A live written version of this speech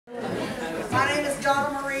My name is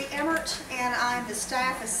Donna Marie Emmert, and I'm the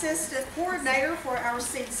Staff Assistant Coordinator for our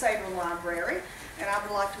Seed Saver Library. And I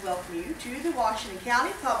would like to welcome you to the Washington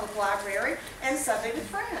County Public Library and Sunday with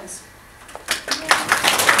Friends.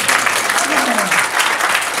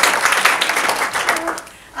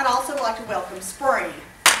 I'd also like to welcome spring.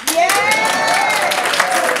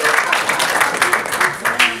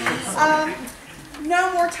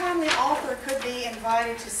 No more timely author could be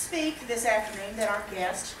invited to speak this afternoon than our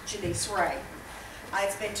guest, Janisse Ray.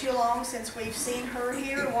 It's been too long since we've seen her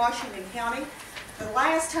here in Washington County. The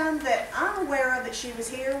last time that I'm aware of that she was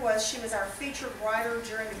here was she was our featured writer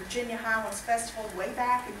during the Virginia Highlands Festival way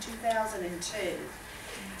back in 2002,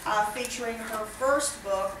 featuring her first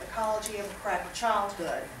book, Ecology of a Cracker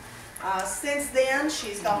Childhood. Since then,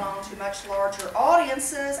 she's gone on to much larger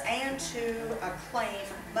audiences and to acclaim,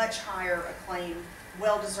 much higher acclaim,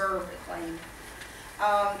 well-deserved acclaim.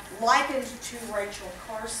 Likened to Rachel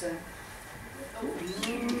Carson.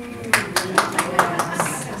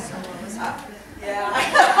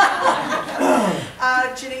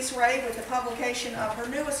 Janisse Ray with the publication of her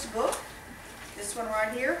newest book, this one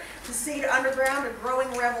right here, To Seed Underground, A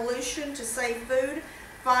Growing Revolution to Save Food,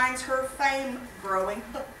 finds her fame growing.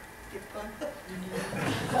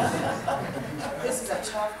 This is a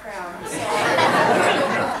tough crowd, I'm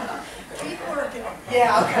sorry. Keep working.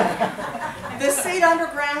 Yeah, okay. The Seed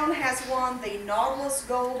Underground has won the Nautilus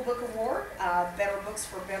Gold Book Award, Better Books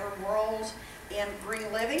for Better World in Green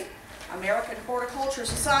Living, American Horticulture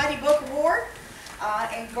Society Book Award,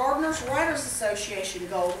 and Gardeners Writers Association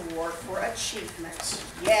Gold Award for Achievement.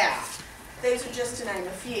 Yeah, those are just to name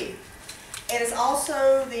a few. It is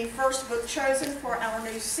also the first book chosen for our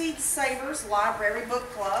new Seed Savers Library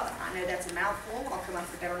Book Club. I know that's a mouthful. I'll come up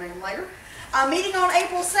with a better name later. Meeting on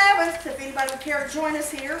April 7th, if anybody would care to join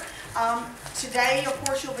us here. Today, of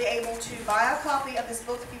course, you'll be able to buy a copy of this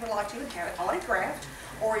book if you would like to and have it autographed,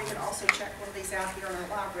 or you can also check one of these out here in our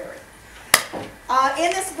library.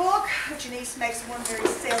 In this book, Janisse makes one very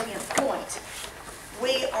salient point.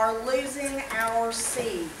 We are losing our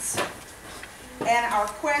seeds. And our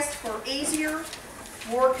quest for easier,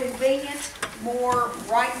 more convenient, more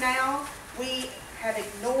right now, we have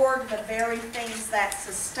ignored the very things that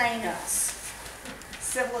sustain us.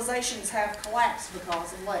 Civilizations have collapsed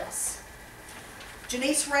because of less.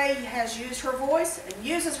 Janisse Ray has used her voice and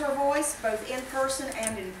uses her voice both in person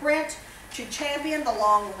and in print to champion the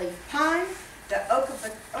longleaf pine, the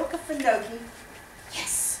Okefenokee,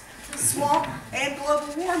 yes, swamp, and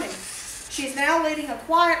global warming. She's now leading a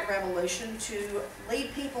quiet revolution to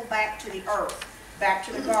lead people back to the earth, back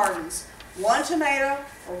to the gardens, one tomato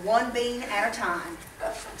or one bean at a time.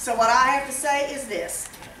 So what I have to say is this: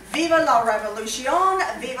 Viva la revolution,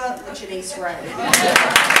 viva la Janisse Ray.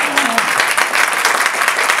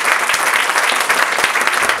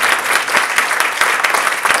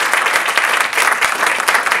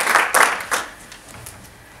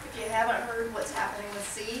 If you haven't heard what's happening with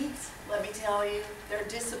seeds, let me tell you, they're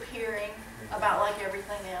disappearing about like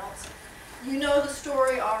everything else. You know the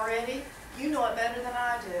story already. You know it better than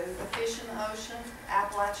I do. The fish in the ocean,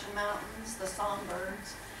 Appalachian Mountains, the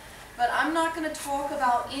songbirds. But I'm not going to talk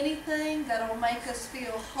about anything that will make us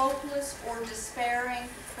feel hopeless or despairing,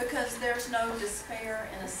 because there's no despair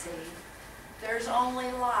in a seed. There's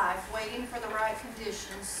only life waiting for the right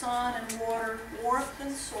conditions, sun and water, warmth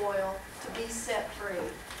and soil to be set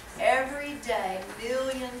free. Every day,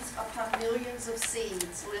 millions upon millions of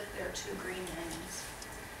seeds lift their two green hands.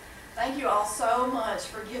 Thank you all so much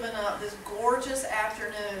for giving up this gorgeous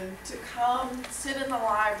afternoon to come sit in the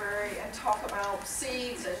library and talk about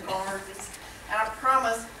seeds and gardens. And I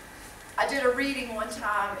promise, I did a reading one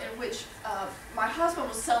time in which my husband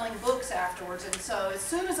was selling books afterwards, and so as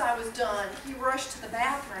soon as I was done, he rushed to the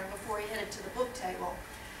bathroom before he headed to the book table.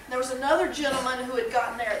 There was another gentleman who had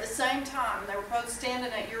gotten there at the same time. They were both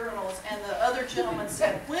standing at urinals, and the other gentleman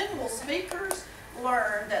said, "When will speakers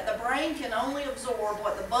learn that the brain can only absorb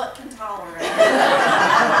what the butt can tolerate?"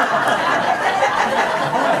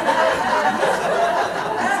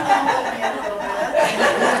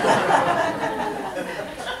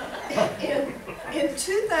 In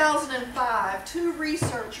 2005, two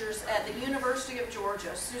researchers at the University of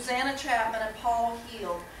Georgia, Susanna Chapman and Paul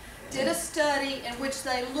Heald, did a study in which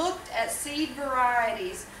they looked at seed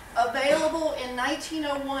varieties available in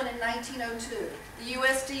 1901 and 1902. The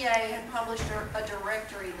USDA had published a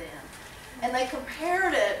directory then. And they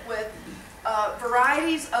compared it with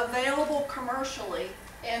varieties available commercially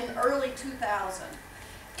in early 2000.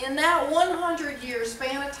 In that 100-year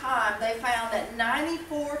span of time, they found that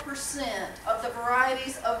 94% of the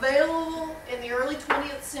varieties available in the early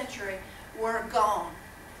 20th century were gone,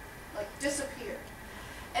 like disappeared.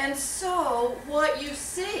 And so what you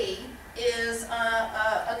see is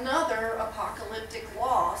another apocalyptic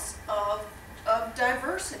loss of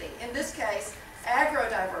diversity. In this case,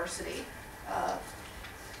 agrodiversity.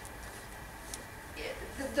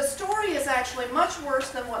 The story is actually much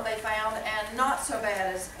worse than what they found and not so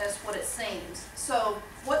bad as what it seems. So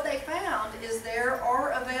what they found is there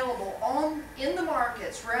are available in the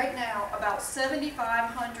markets right now about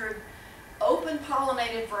 7,500 open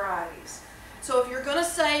pollinated varieties. So if you're going to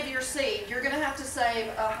save your seed, you're going to have to save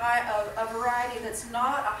a variety that's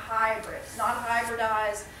not a hybrid, not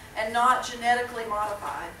hybridized, and not genetically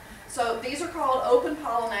modified. So these are called open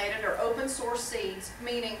pollinated or open source seeds,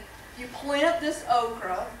 meaning you plant this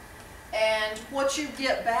okra, and what you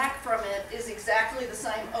get back from it is exactly the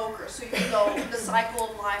same okra. So you go, the cycle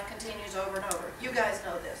of life continues over and over. You guys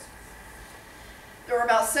know this. There were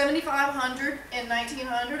about 7,500 in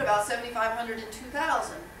 1900, about 7,500 in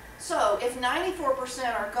 2000. So if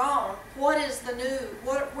 94% are gone, where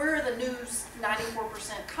are the new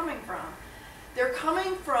 94% coming from? They're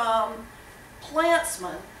coming from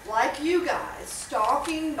plantsmen like you guys,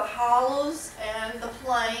 stalking the hollows and the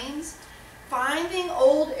plains, finding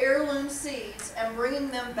old heirloom seeds and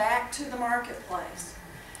bringing them back to the marketplace.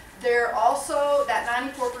 They're also, that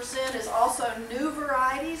 94% is also new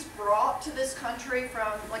varieties brought to this country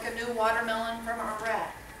from, like a new watermelon from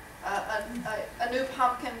Iraq, a new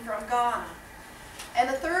pumpkin from Ghana. And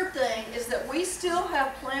the third thing is that we still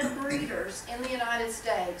have plant breeders in the United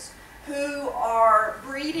States who are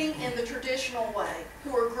breeding in the traditional way,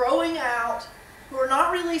 who are growing out, who are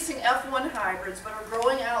not releasing F1 hybrids, but are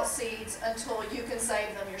growing out seeds until you can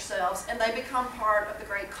save them yourselves, and they become part of the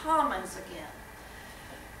great commons again.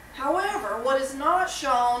 However, what is not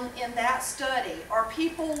shown in that study are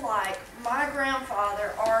people like my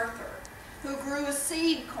grandfather, Arthur, who grew a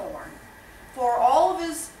seed corn for all of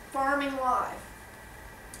his farming life.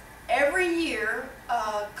 Every year,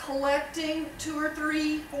 collecting 2 or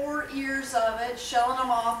 3, 4 ears of it, shelling them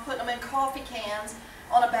off, putting them in coffee cans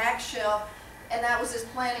on a back shelf, and that was his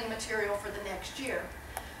planting material for the next year.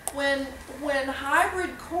 When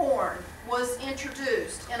hybrid corn was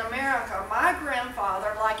introduced in America, my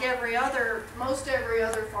grandfather, like most every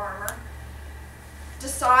other farmer,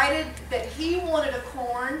 decided that he wanted a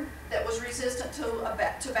corn that was resistant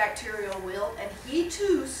to bacterial wilt, and he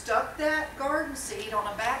too stuck that garden seed on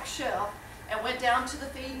a back shelf and went down to the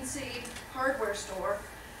feed and seed hardware store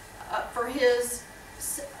for his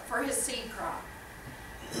seed crop.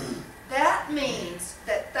 That means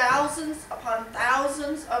that thousands upon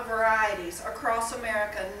thousands of varieties across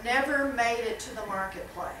America never made it to the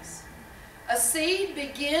marketplace. A seed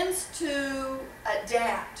begins to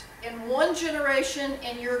adapt in one generation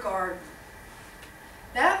in your garden.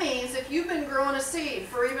 That means if you've been growing a seed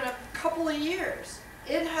for even a couple of years,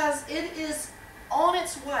 it is on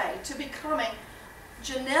its way to becoming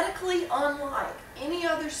genetically unlike any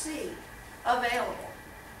other seed available.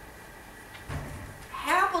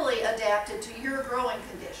 Happily adapted to your growing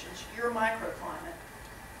conditions, your microclimate.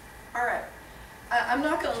 All right, I'm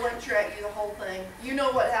not going to lecture at you the whole thing. You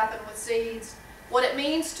know what happened with seeds. What it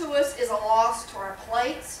means to us is a loss to our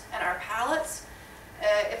plates and our palates.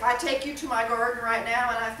 If I take you to my garden right now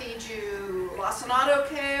and I feed you lacinato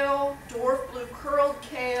kale, dwarf blue curled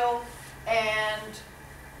kale, and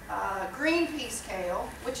green peas kale,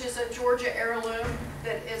 which is a Georgia heirloom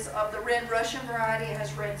that is of the red Russian variety, it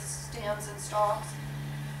has red stems and stalks.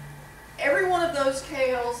 Every one of those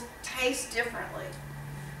kales tastes differently.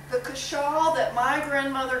 The cashal that my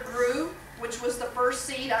grandmother grew, which was the first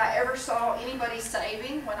seed I ever saw anybody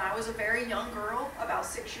saving when I was a very young girl, about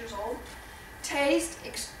 6 years old, tastes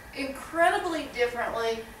incredibly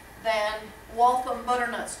differently than Waltham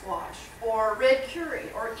butternut squash or red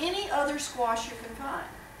curry or any other squash you can find.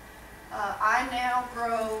 I now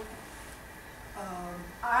grow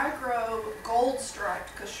gold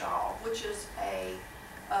striped cashal, which is a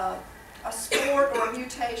sport or a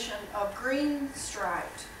mutation of green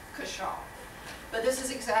striped cashal. But this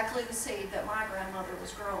is exactly the seed that my grandmother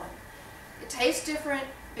was growing. It tastes different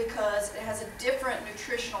because it has a different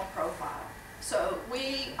nutritional profile. So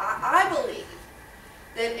I believe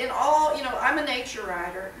that in all, I'm a nature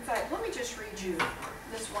writer. In fact, let me just read you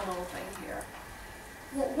this one little thing here.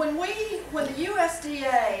 When the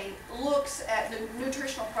USDA looks at the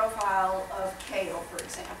nutritional profile of kale, for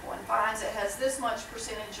example, and finds it has this much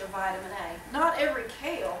percentage of vitamin A, not every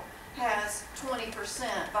kale has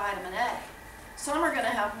 20% vitamin A. Some are going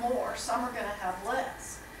to have more, some are going to have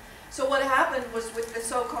less. So what happened was with the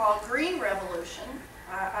so-called Green Revolution,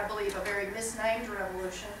 I believe a very misnamed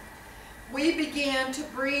revolution, we began to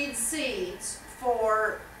breed seeds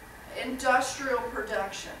for industrial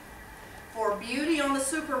production. for beauty on the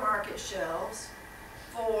supermarket shelves,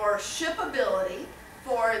 for shippability,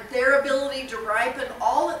 for their ability to ripen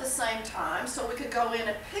all at the same time so we could go in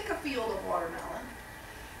and pick a field of watermelon.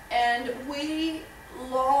 And we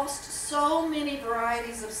lost so many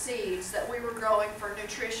varieties of seeds that we were growing for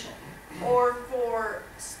nutrition or for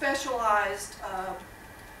specialized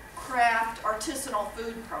craft artisanal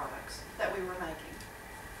food products that we were making.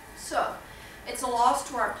 So it's a loss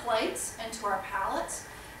to our plates and to our palates.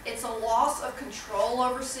 It's a loss of control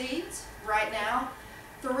over seeds. Right now,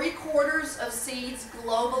 3/4 of seeds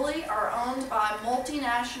globally are owned by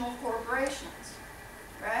multinational corporations,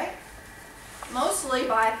 right? Mostly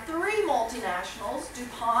by 3 multinationals,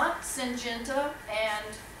 DuPont, Syngenta, and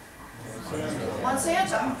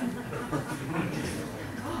Monsanto.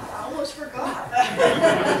 God, I almost forgot.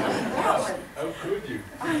 How could you?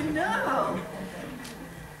 I know.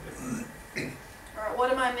 All right,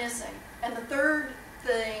 what am I missing? And the third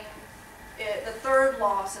thing, the third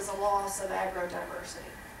loss is a loss of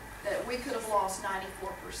agrodiversity. That we could have lost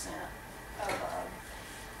 94%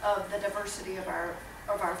 of the diversity of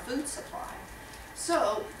our food supply.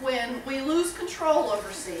 So when we lose control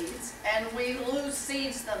over seeds and we lose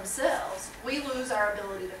seeds themselves, we lose our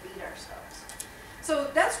ability to feed ourselves.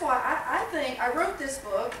 So that's why I think I wrote this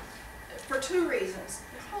book for 2 reasons.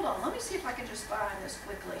 Hold on, let me see if I can just find this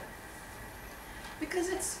quickly. Because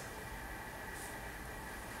it's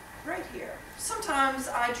right here. Sometimes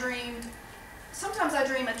I dream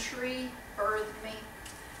a tree birthed me.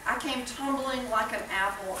 I came tumbling like an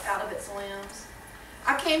apple out of its limbs.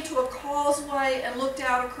 I came to a causeway and looked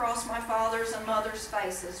out across my father's and mother's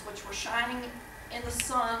faces, which were shining in the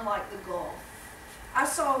sun like the Gulf. I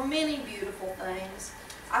saw many beautiful things.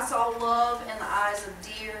 I saw love in the eyes of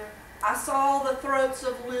deer. I saw the throats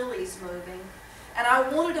of lilies moving. And I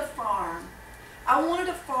wanted a farm. I wanted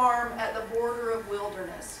a farm at the border of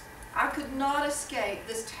wilderness. I could not escape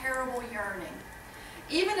this terrible yearning.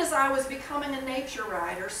 Even as I was becoming a nature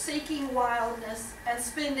writer, seeking wildness and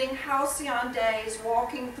spending halcyon days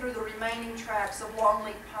walking through the remaining tracts of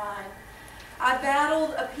longleaf pine, I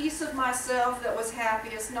battled a piece of myself that was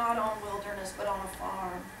happiest not on wilderness but on a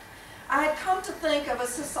farm. I had come to think of a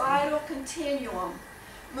societal continuum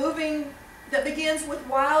that begins with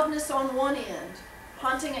wildness on one end,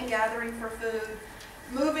 hunting and gathering for food,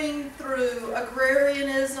 moving through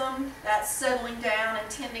agrarianism, that's settling down and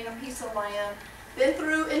tending a piece of land, then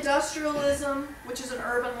through industrialism, which is an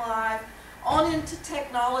urban life, on into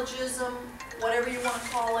technologism, whatever you want to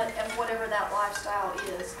call it, and whatever that lifestyle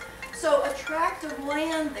is. So a tract of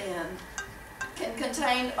land then can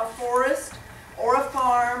contain a forest, or a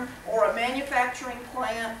farm, or a manufacturing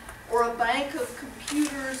plant, or a bank of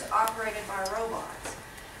computers operated by robots.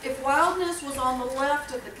 If wildness was on the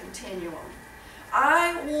left of the continuum,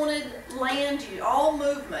 I wanted land use, all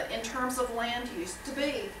movement in terms of land use, to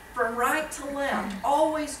be from right to left,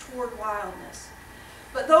 always toward wildness.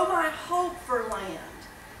 But though my hope for land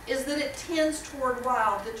is that it tends toward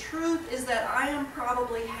wild, the truth is that I am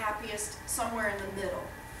probably happiest somewhere in the middle.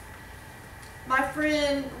 My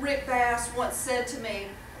friend Rick Bass once said to me,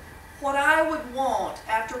 what I would want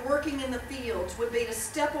after working in the fields would be to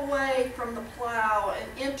step away from the plow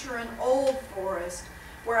and enter an old forest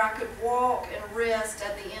where I could walk and rest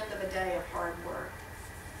at the end of a day of hard work.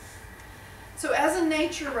 So as a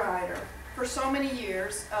nature writer, for so many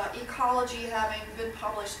years, Ecology having been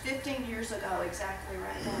published 15 years ago exactly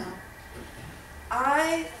right now,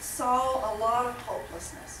 I saw a lot of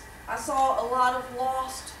hopelessness. I saw a lot of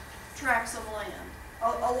lost tracts of land,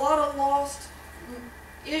 a lot of lost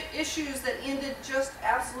issues that ended just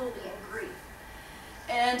absolutely in grief.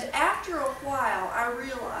 And after a while, I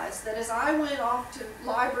realized that as I went off to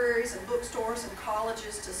libraries and bookstores and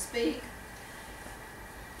colleges to speak,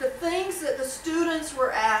 the things that the students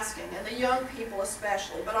were asking, and the young people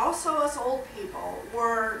especially, but also us old people,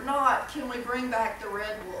 were not, can we bring back the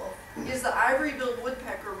red wolf? Is the ivory-billed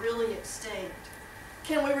woodpecker really extinct?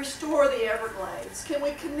 Can we restore the Everglades? Can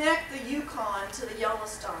we connect the Yukon to the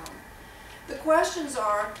Yellowstone? The questions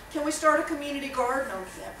are, can we start a community garden on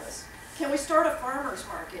campus? Can we start a farmer's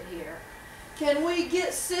market here? Can we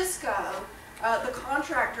get Cisco, the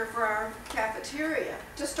contractor for our cafeteria,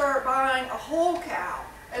 to start buying a whole cow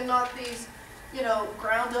and not these,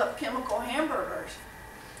 ground up chemical hamburgers?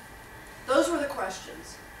 Those were the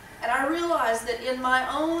questions. And I realized that in my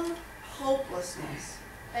own hopelessness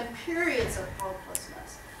and periods of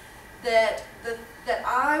hopelessness, that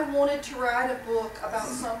I wanted to write a book about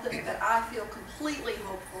something that I feel completely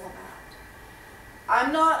hopeful about.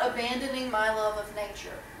 I'm not abandoning my love of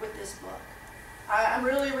nature with this book. I'm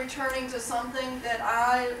really returning to something that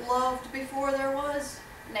I loved before there was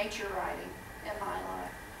nature writing in my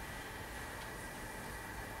life.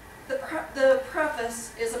 The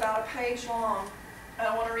preface is about a page long, and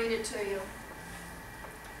I want to read it to you.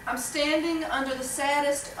 I'm standing under the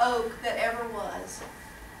saddest oak that ever was.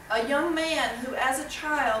 A young man who as a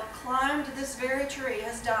child climbed this very tree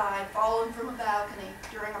has died, fallen from a balcony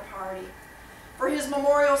during a party. For his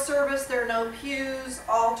memorial service there are no pews,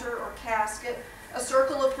 altar, or casket. A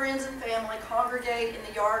circle of friends and family congregate in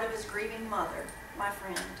the yard of his grieving mother, my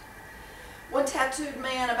friend. One tattooed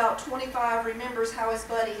man about 25 remembers how his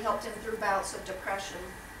buddy helped him through bouts of depression.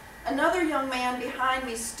 Another young man behind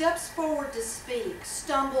me steps forward to speak,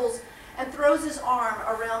 stumbles, and throws his arm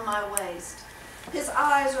around my waist. His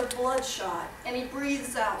eyes are bloodshot, and he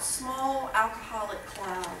breathes out small alcoholic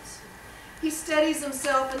clouds. He steadies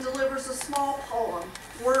himself and delivers a small poem,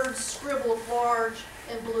 words scribbled large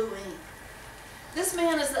in blue ink. This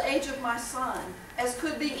man is the age of my son, as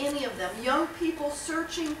could be any of them, young people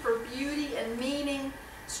searching for beauty and meaning,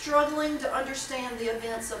 struggling to understand the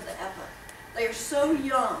events of the epoch. They are so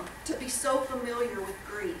young to be so familiar with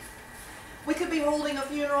grief. We could be holding a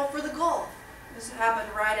funeral for the Gulf. This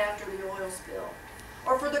happened right after the oil spill.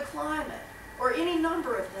 Or for the climate, or any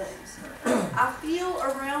number of things. I feel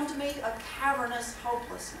around me a cavernous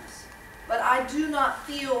hopelessness, but I do not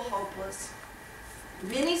feel hopeless.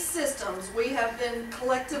 Many systems we have been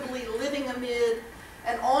collectively living amid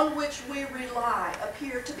and on which we rely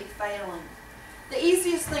appear to be failing. The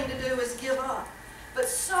easiest thing to do is give up, but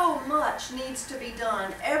so much needs to be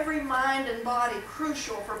done, every mind and body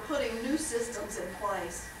crucial for putting new systems in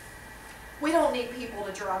place. We don't need people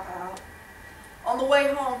to drop out. On the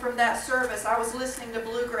way home from that service, I was listening to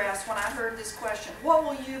Bluegrass when I heard this question: what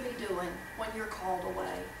will you be doing when you're called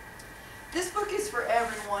away? This book is for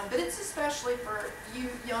everyone, but it's especially for you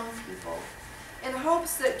young people, in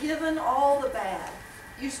hopes that given all the bad,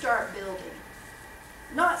 you start building.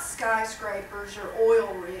 Not skyscrapers or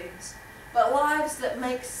oil rigs, but lives that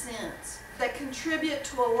make sense, that contribute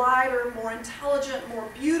to a lighter, more intelligent, more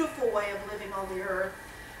beautiful way of living on the earth.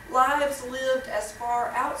 Lives lived as far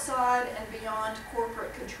outside and beyond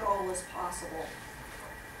corporate control as possible.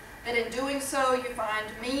 And in doing so, you find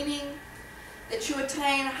meaning, that you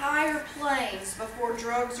attain higher planes before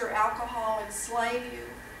drugs or alcohol enslave you,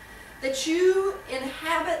 that you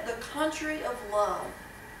inhabit the country of love,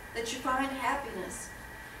 that you find happiness.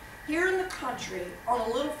 Here in the country, on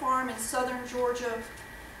a little farm in southern Georgia,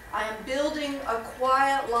 I am building a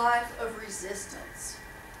quiet life of resistance.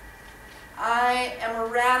 I am a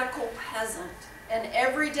radical peasant, and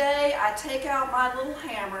every day I take out my little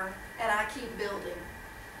hammer and I keep building.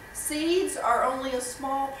 Seeds are only a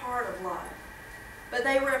small part of life, but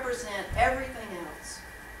they represent everything else,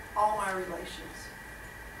 all my relations.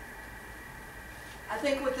 I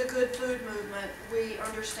think with the good food movement, we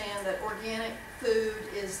understand that organic food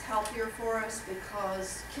is healthier for us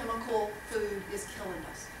because chemical food is killing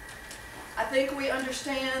us. I think we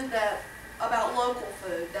understand that about local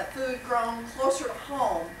food, that food grown closer to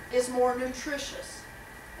home is more nutritious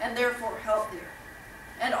and therefore healthier.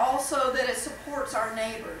 And also that it supports our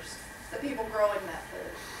neighbors, the people growing that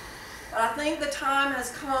food. But I think the time has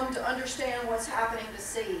come to understand what's happening to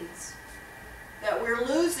seeds. That we're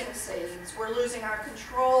losing seeds, we're losing our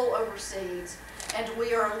control over seeds, and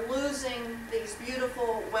we are losing these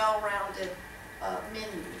beautiful, well-rounded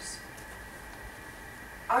menus.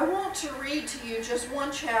 I want to read to you just one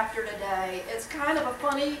chapter today. It's kind of a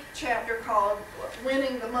funny chapter called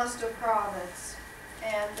Winning the Mustard Province.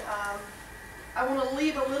 And I want to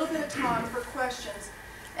leave a little bit of time for questions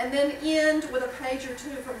and then end with a page or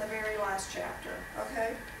two from the very last chapter,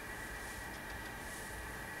 okay?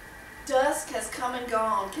 Dusk has come and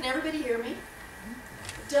gone. Can everybody hear me?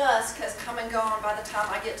 Dusk has come and gone by the time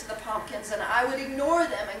I get to the pumpkins, and I would ignore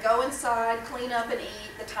them and go inside, clean up and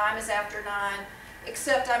eat. The time is after 9,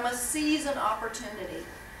 except I must seize an opportunity.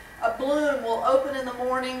 A bloom will open in the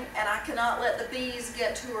morning, and I cannot let the bees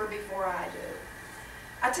get to her before I do.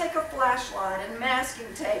 I take a flashlight and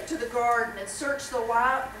masking tape to the garden and search the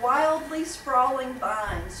wildly sprawling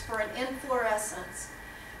vines for an inflorescence.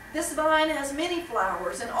 This vine has many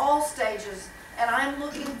flowers in all stages, and I am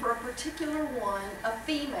looking for a particular one, a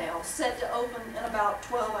female, set to open in about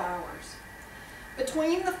 12 hours.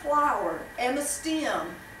 Between the flower and the stem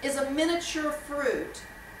is a miniature fruit,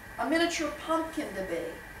 a miniature pumpkin to be.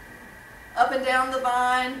 Up and down the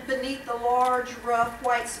vine, beneath the large, rough,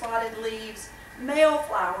 white-spotted leaves, male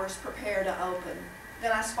flowers prepare to open.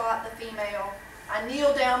 Then I spot the female. I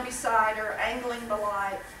kneel down beside her, angling the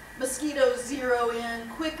light. Mosquitoes zero in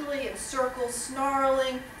quickly in circles,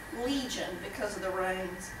 snarling, legion because of the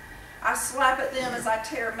rains. I slap at them as I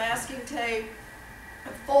tear masking tape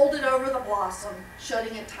and fold it over the blossom,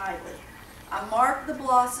 shutting it tightly. I mark the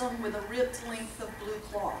blossom with a ripped length of blue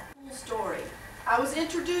cloth. story. I was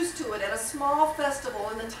introduced to it at a small festival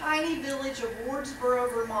in the tiny village of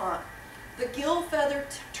Wardsboro, Vermont. The Gill-Feather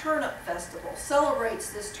Turnip Festival celebrates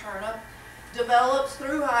this turnip, developed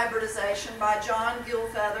through hybridization by John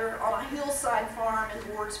Gill-Feather on a hillside farm in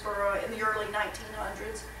Wardsboro in the early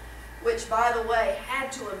 1900s, which, by the way,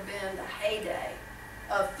 had to have been the heyday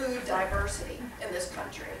of food diversity in this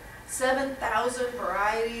country. 7,000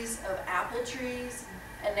 varieties of apple trees,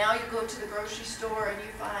 and now you go to the grocery store and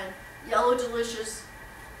you find Yellow Delicious,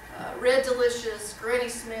 Red Delicious, Granny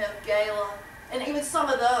Smith, Gala, and even some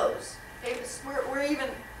of those. We're even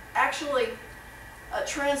actually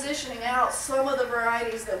transitioning out some of the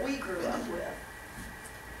varieties that we grew up with.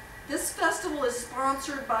 This festival is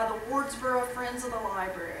sponsored by the Wardsboro Friends of the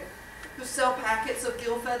Library, who sell packets of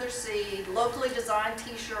Gill-Feather seed, locally designed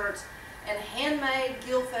t-shirts, and handmade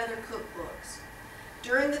Gill-Feather cookbooks.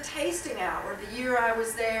 During the tasting hour, the year I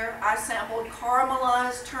was there, I sampled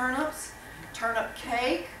caramelized turnips, turnip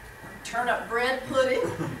cake, turnip bread pudding,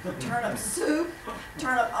 turnip soup,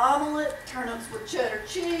 turnip omelet, turnips with cheddar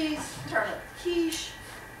cheese, turnip quiche.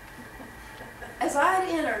 As I had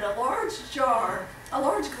entered, a large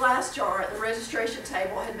glass jar at the registration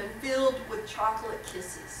table had been filled with chocolate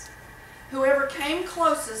kisses. Whoever came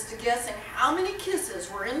closest to guessing how many kisses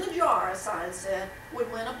were in the jar, a sign said, would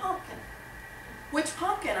win a pumpkin. Which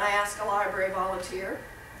pumpkin? I asked a library volunteer.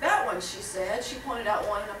 That one, she said. She pointed out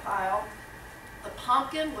one in a pile. The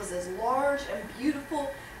pumpkin was as large and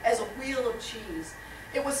beautiful as a wheel of cheese.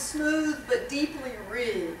 It was smooth but deeply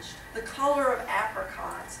ridged, the color of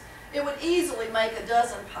apricots. It would easily make a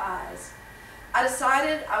dozen pies. I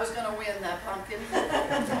decided I was going to win that pumpkin.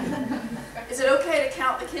 Is it okay to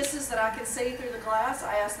count the kisses that I can see through the glass?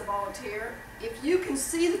 I asked the volunteer. If you can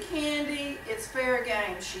see the candy, it's fair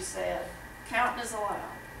game, she said. Counting is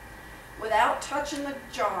allowed. Without touching the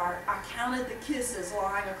jar, I counted the kisses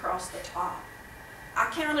lying across the top. I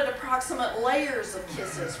counted approximate layers of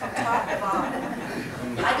kisses from top to bottom.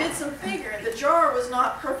 I did some figuring. The jar was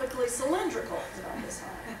not perfectly cylindrical at this time.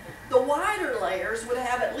 The wider layers would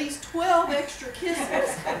have at least 12 extra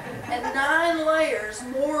kisses, and 9 layers,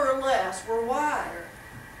 more or less, were wider.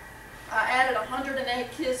 I added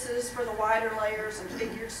 108 kisses for the wider layers and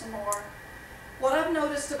figured some more. What I've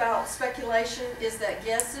noticed about speculation is that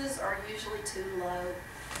guesses are usually too low.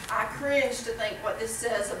 I cringe to think what this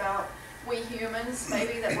says about we humans,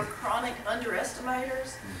 maybe that we're chronic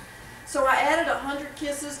underestimators. So I added 100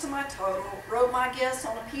 kisses to my total, wrote my guess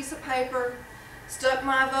on a piece of paper, stuck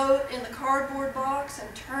my vote in the cardboard box,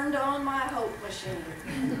 and turned on my hope machine.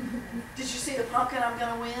 Did you see the pumpkin I'm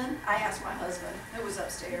going to win? I asked my husband, who was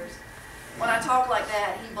upstairs. When I talk like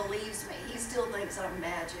that, he believes me. He still thinks I'm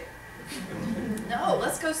magic. No,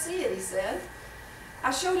 let's go see it, he said.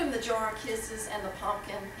 I showed him the jar of kisses and the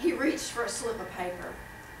pumpkin. He reached for a slip of paper.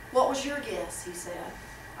 What was your guess, he said.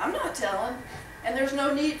 I'm not telling, and there's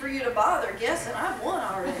no need for you to bother guessing. I've won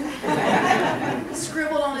already. He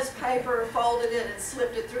scribbled on his paper, folded it, and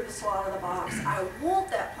slipped it through the slot of the box. I want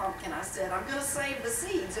that pumpkin, I said. I'm going to save the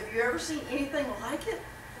seeds. Have you ever seen anything like it?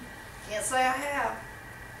 Can't say I have.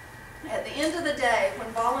 At the end of the day, when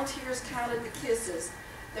volunteers counted the kisses,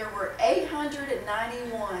 there were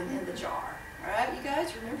 891 in the jar. All right, you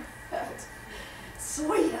guys remember that?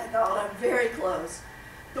 Sweet, I thought. I'm very close.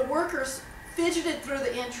 The workers fidgeted through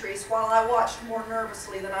the entries while I watched more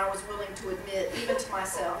nervously than I was willing to admit, even to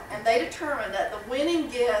myself. And they determined that the winning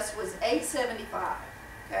guess was 875.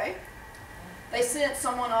 Okay? They sent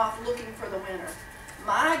someone off looking for the winner.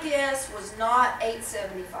 My guess was not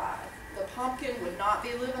 875. The pumpkin would not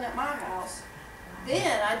be living at my house.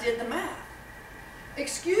 Then I did the math.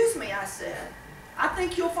 Excuse me, I said. I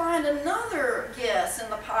think you'll find another guess in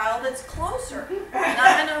the pile that's closer.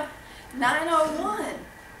 901.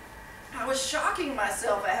 I was shocking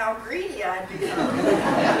myself at how greedy I'd become.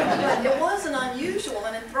 It was an unusual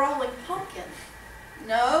and enthralling pumpkin.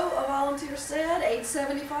 No, a volunteer said,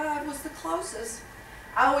 875 was the closest.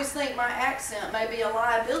 I always think my accent may be a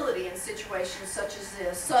liability in situations such as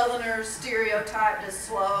this. Southerners stereotyped as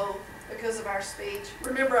slow because of our speech.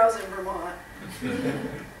 Remember, I was in Vermont.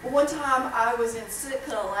 One time I was in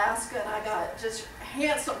Sitka, Alaska, and I got just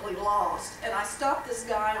handsomely lost. And I stopped this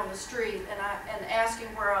guy on the street and asked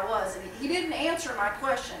him where I was. And he didn't answer my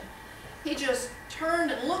question. He just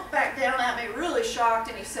turned and looked back down at me, really shocked,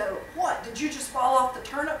 and he said, "What, did you just fall off the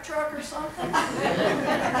turnip truck or something?" In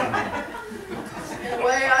a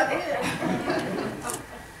way, I did.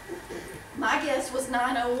 My guess was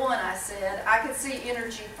 901, I said. I could see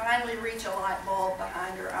energy finally reach a light bulb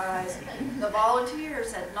behind her eyes. The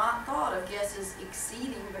volunteers had not thought of guesses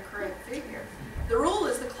exceeding the correct figure. The rule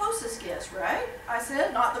is the closest guess, right? I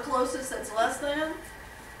said, not the closest that's less than.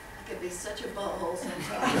 I could he's such a butthole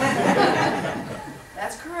sometimes.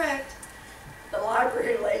 That's correct. The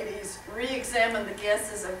library ladies re-examined the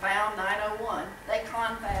guesses and found 901. They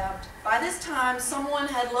confabbed. By this time, someone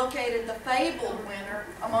had located the fabled winner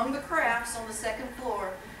among the crafts on the second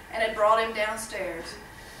floor and had brought him downstairs.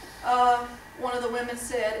 One of the women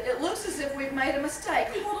said, "It looks as if we've made a mistake."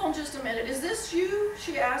 "Hold on just a minute. Is this you?"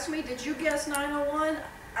 she asked me. "Did you guess 901?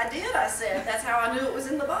 "I did," I said. "That's how I knew it was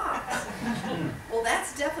in the box." "Well,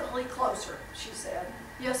 that's definitely closer," she said.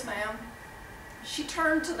 "Yes, ma'am." She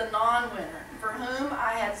turned to the non-winner, for whom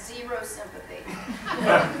I had zero sympathy.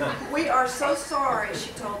 "We are so sorry,"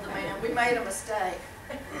 she told the man. "We made a mistake."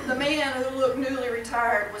 The man, who looked newly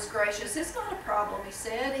retired, was gracious. "It's not a problem," he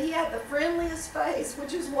said. He had the friendliest face,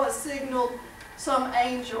 which is what signaled some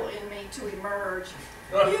angel in me to emerge.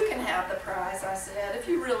 "You can have the prize," I said, "if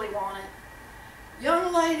you really want it."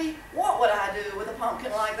 "Young lady, what would I do with a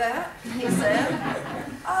pumpkin like that?" he said.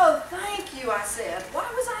 "Oh, thank you," I said. Why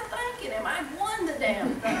was I thanking him? I'd won the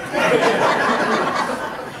damn thing.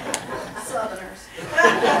 Southerners.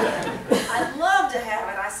 "I'd love to have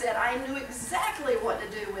it," I said. "I knew exactly what to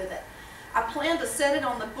do with it. I planned to set it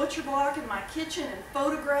on the butcher block in my kitchen and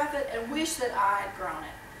photograph it and wish that I had grown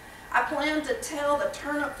it. I planned to tell the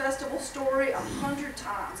Turnip Festival story 100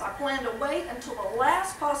 times. I planned to wait until the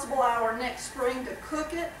last possible hour next spring to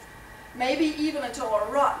cook it, maybe even until a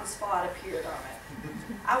rotten spot appeared on it.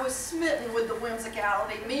 I was smitten with the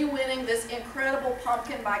whimsicality, me winning this incredible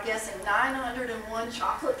pumpkin by guessing 901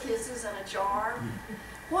 chocolate kisses in a jar.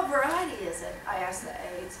 "What variety is it?" I asked the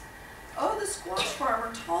aides. "Oh, the squash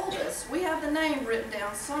farmer told us. We have the name written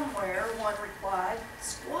down somewhere," one replied.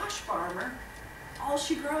 "Squash farmer? All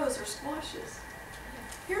she grows are squashes."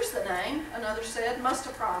 "Here's the name," another said. "Must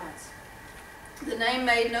have province." The name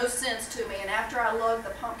made no sense to me, and after I lugged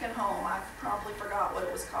the pumpkin home, I promptly forgot what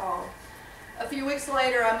it was called. A few weeks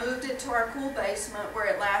later, I moved it to our cool basement, where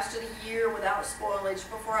it lasted a year without spoilage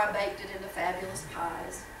before I baked it into fabulous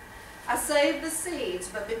pies. I saved the seeds,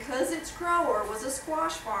 but because its grower was a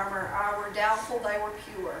squash farmer, I were doubtful they were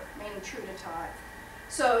pure, meaning true to type.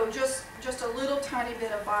 So just a little tiny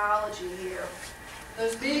bit of biology here.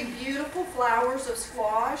 Those big, beautiful flowers of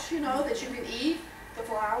squash, you know, that you can eat, the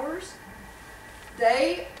flowers,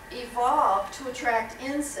 they evolved to attract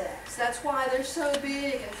insects. That's why they're so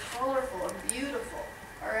big and colorful and beautiful.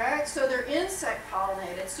 All right, so they're insect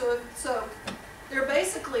pollinated. So there are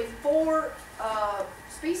basically 4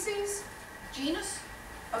 species, genus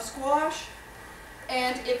of squash.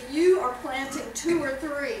 And if you are planting 2 or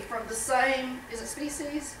 3 from the same, is it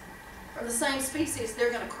species? From the same species,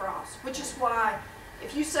 they're going to cross, which is why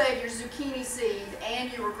if you saved your zucchini seed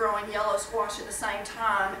and you were growing yellow squash at the same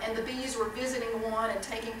time, and the bees were visiting one and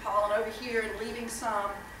taking pollen over here and leaving some,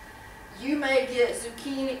 you may get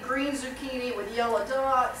zucchini, green zucchini with yellow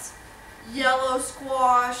dots, yellow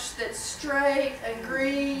squash that's straight and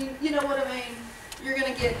green, you know what I mean? You're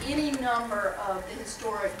going to get any number of the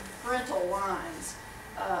historic parental lines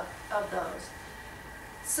of those.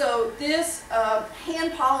 So this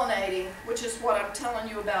hand pollinating, which is what I'm telling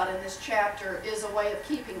you about in this chapter, is a way of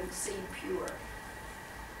keeping seed pure.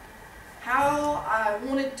 How I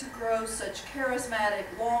wanted to grow such charismatic,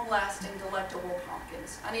 long-lasting, delectable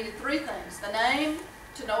pumpkins. I needed 3 things: the name,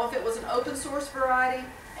 to know if it was an open source variety,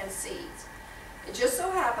 and seeds. It just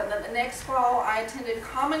so happened that the next fall I attended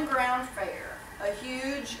Common Ground Fair, a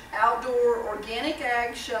huge outdoor organic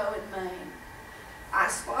ag show in Maine. I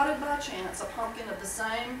spotted by chance a pumpkin of the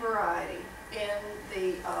same variety in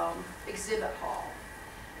the exhibit hall.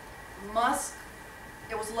 Musk,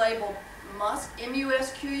 it was labeled Musk,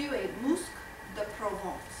 M-U-S-Q-U-E, Musc de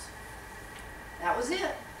Provence. That was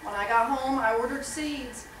it. When I got home, I ordered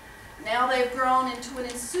seeds. Now they've grown into an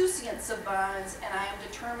insouciance of vines, and I am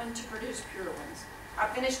determined to produce pure ones. I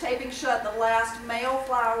finished taping shut the last male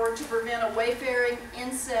flower to prevent a wayfaring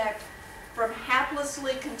insect from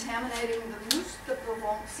haplessly contaminating the Musc de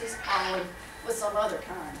Provence's pollen with some other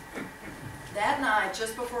kind. That night,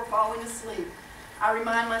 just before falling asleep, I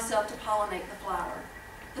remind myself to pollinate the flower,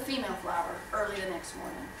 the female flower, early the next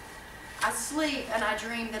morning. I sleep and I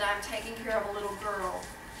dream that I'm taking care of a little girl.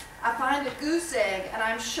 I find a goose egg and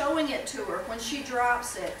I'm showing it to her when she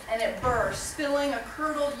drops it, and it bursts, spilling a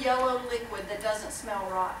curdled yellow liquid that doesn't smell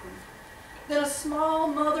rotten. Then a small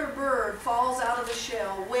mother bird falls out of the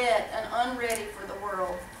shell, wet and unready for the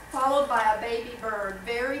world, followed by a baby bird,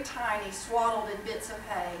 very tiny, swaddled in bits of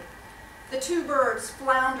hay. The 2 birds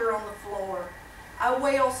flounder on the floor. I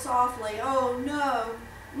wail softly, "Oh no,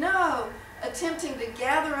 no," attempting to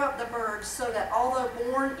gather up the birds so that although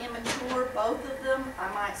born immature, both of them, I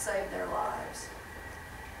might save their lives.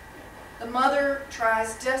 The mother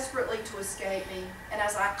tries desperately to escape me, and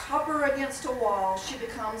as I cop her against a wall, she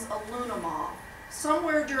becomes a Luna moth.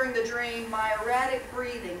 Somewhere during the dream, my erratic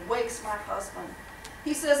breathing wakes my husband.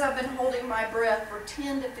 He says I've been holding my breath for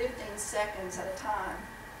 10 to 15 seconds at a time.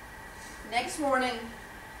 Next morning,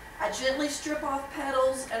 I gently strip off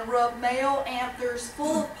petals and rub male anthers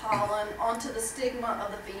full of pollen onto the stigma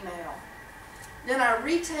of the female. Then I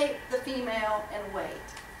retape the female and wait.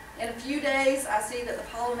 In a few days, I see that the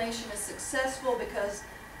pollination is successful because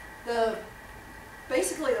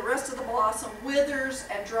basically the rest of the blossom withers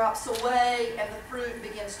and drops away and the fruit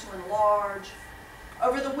begins to enlarge.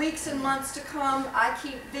 Over the weeks and months to come, I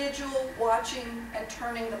keep vigil, watching and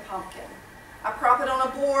turning the pumpkin. I prop it on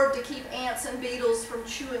a board to keep ants and beetles from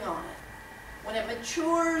chewing on it. When it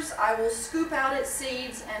matures, I will scoop out its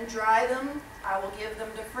seeds and dry them. I will give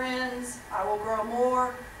them to friends. I will grow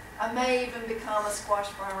more. I may even become a squash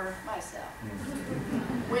farmer myself,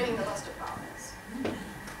 winning the list of comments.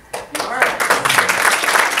 All right.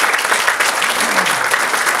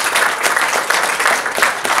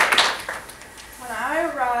 When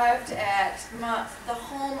I arrived at the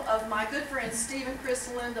home of my good friend Steve and Chris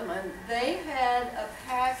Lindeman, they had a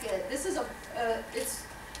packet. This is it's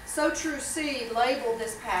So True Seed labeled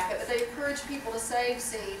this packet, but they encourage people to save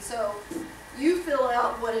seed. So you fill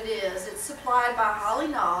out what it is. It's supplied by Holly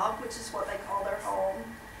Knob, which is what they call their home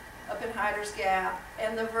up in Hyder's Gap.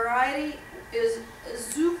 And the variety is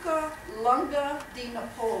Zucca Lunga di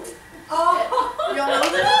Napoli. Oh. Y'all know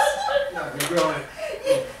this? No, we're growing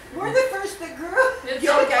it. We're the first that grew.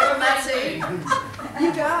 Y'all gave them that seed?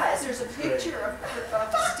 You guys, there's a picture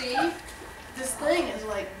of Steve. This thing is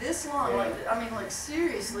like this long. Like, I mean, like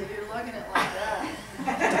seriously, you're lugging it like that.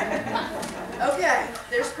 Okay,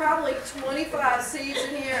 there's probably 25 seeds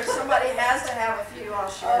in here. If somebody has to have a few,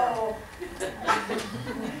 I'll share. Oh.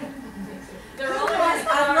 They're all in their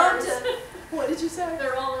I'd love cars. to. What did you say?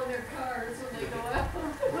 They're all in their cars when they go out.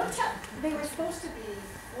 They were supposed to be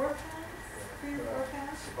 4 pounds, 3 or 4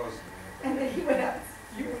 pounds. Supposed to be. And then he went out,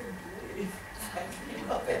 you wouldn't believe.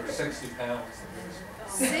 They were 60 pounds.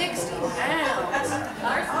 60 pounds.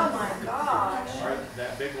 Oh my gosh.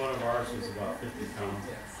 That big one of ours was about 50 pounds.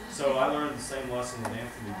 So I learned the same lesson that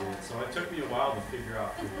Anthony did. So it took me a while to figure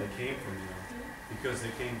out who they came from, because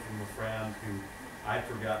they came from a friend who I'd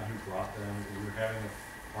forgotten who brought them. We were having a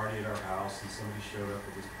party at our house, and somebody showed up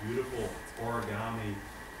with this beautiful origami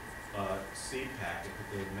seed packet that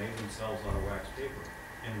they had made themselves out of wax paper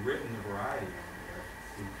and written the variety on there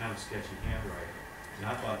in kind of sketchy handwriting. And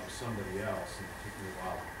I thought it was somebody else, and it took me a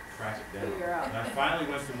while to track it down. And I finally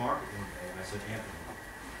went to market one day, and I said, Anthony,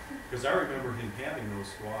 because I remember him having those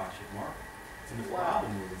squash at market. And the problem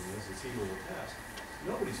with him is he will attest,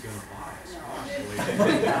 nobody's going to buy a squash the way they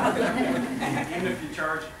do. Even if you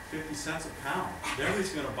charge 50 cents a pound, nobody's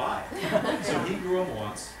going to buy it. So he grew them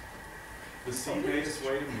once. The seed made its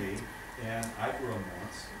way to me, and I grew them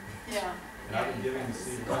once. Yeah. And I've been giving the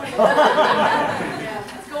seed away. Yeah.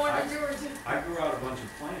 It's going to Georgia. I grew out a bunch of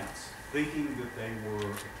plants, thinking that they were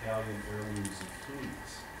Italian heirlooms and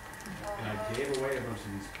tunis. And I gave away a bunch of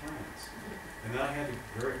these plants. And then I had to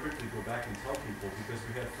very quickly go back and tell people, because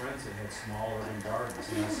we had friends that had small urban gardens.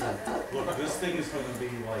 And I said, look, this thing is going to be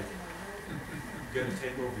like, going to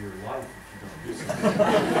take over your life if you don't do something.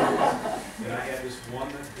 And I had this one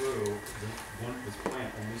that grew, this plant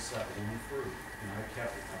only set one fruit. And I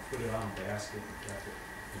kept it, I put it on a basket and kept it,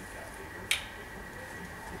 and it got bigger.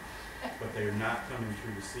 But they're not coming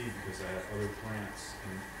through the seed because I have other plants,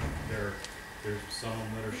 and there's some of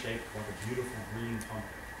them that are shaped like a beautiful green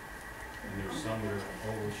pumpkin. And there's some that are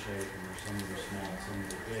oval shaped, and there's some that are small, and some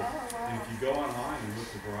that are big. Oh, wow. And if you go online and look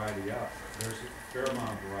the variety up, there's a fair amount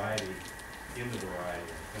of variety in the variety,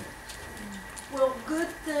 I think. Well, good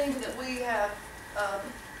thing that we have,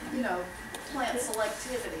 plant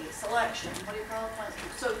selection. What do you call it?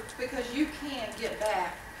 So, because you can get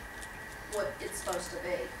back what it's supposed to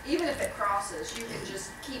be. Even if it crosses, you can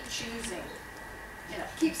just keep choosing,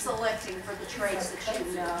 keep selecting for the traits that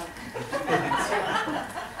you know.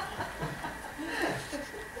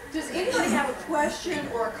 Does anybody have a question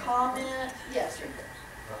or a comment? Yes, Rick.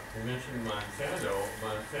 You mentioned Monsanto.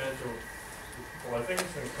 Well, I think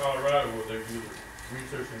it's in Colorado where they do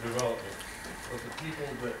research and development. But the people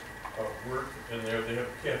that work in there, they have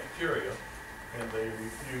a cafeteria, and they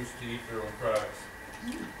refuse to eat their own products.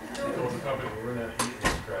 They told the company, we're not eating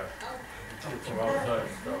this crap. It's some outside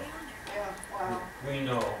stuff. Yeah, wow. We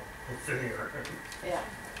know, we're sitting here. Yeah.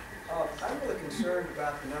 I'm really concerned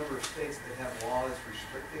about the number of states that have laws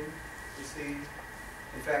restricting the seed.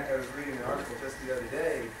 In fact, I was reading an article just the other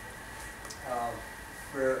day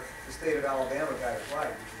where the state of Alabama got it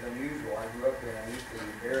right, which is unusual. I grew up there and I used to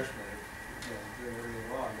embarrass me doing everything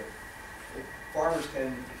wrong, but farmers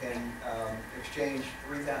can exchange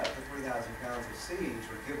up to 3,000 pounds of seeds,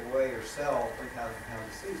 or give away or sell 3,000 pounds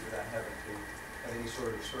of seeds without having to have any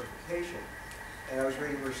sort of certification. And I was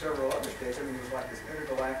reading for several other states. I mean, it was like this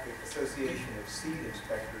intergalactic association of seed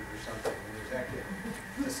inspectors or something. And there's actually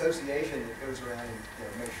an association that goes around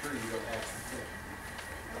and make sure you don't actually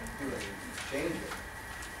do any changes.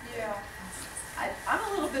 Yeah. I'm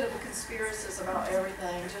a little bit of a conspiracist about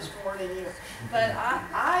everything, just warning you. But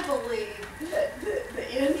I believe that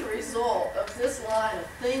the end result of this line of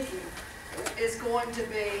thinking is going to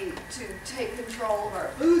be to take control of our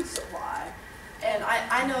food supply. And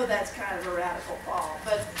I know that's kind of a radical thought,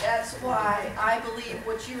 but that's why I believe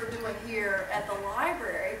what you're doing here at the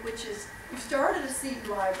library, which is, you started a seed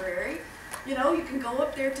library. You know, you can go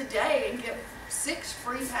up there today and get 6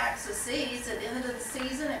 free packs of seeds at the end of the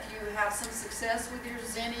season. If you have some success with your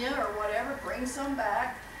zinnia or whatever, bring some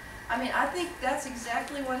back. I mean, I think that's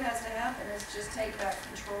exactly what has to happen, is just take back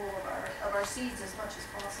control of our seeds as much as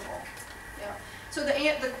possible. Yeah. So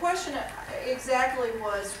the question exactly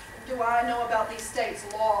was, do I know about these states'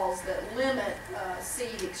 laws that limit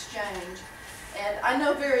seed exchange? And I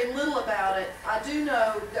know very little about it. I do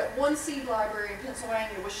know that one seed library in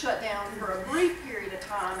Pennsylvania was shut down for a brief period of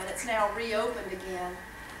time, and it's now reopened again.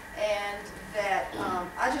 And that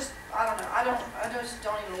I just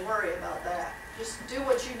don't even worry about that. Just do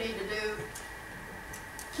what you need to do.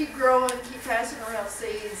 Keep growing, keep passing around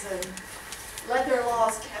seeds, and let their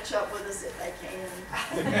laws catch up with us if they can.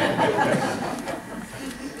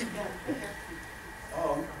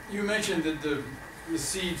 You mentioned that the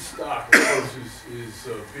seed stock, of course, is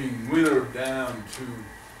being winnowed down to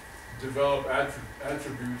develop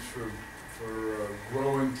attributes for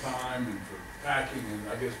growing time and for packing, and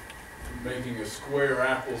I guess for making a square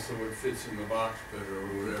apple so it fits in the box better or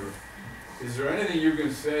whatever. Is there anything you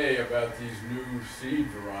can say about these new seed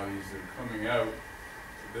varieties that are coming out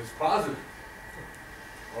that's positive?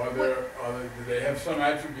 Do they have some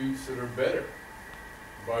attributes that are better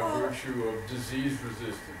by virtue of disease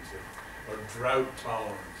resistance or drought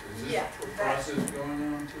tolerance? Is this a process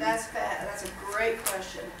going on too? That's a great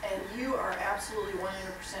question, and you are absolutely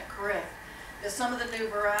 100% correct. That some of the new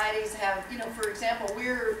varieties have, for example,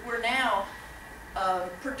 we're now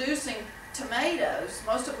producing tomatoes,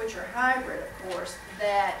 most of which are hybrid, of course,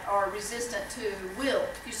 that are resistant to wilt,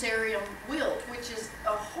 Fusarium wilt, which is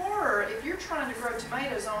a horror if you're trying to grow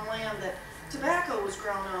tomatoes on land that tobacco was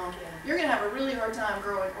grown on. You're going to have a really hard time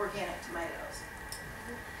growing organic tomatoes.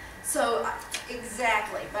 So,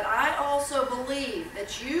 exactly. But I also believe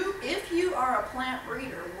that if you are a plant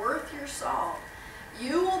breeder worth your salt,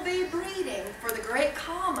 you will be breeding for the great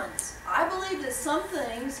commons. I believe that some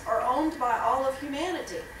things are owned by all of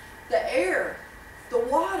humanity. The air, the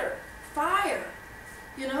water, fire,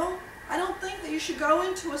 I don't think that you should go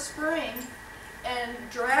into a spring and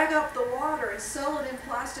drag up the water and sell it in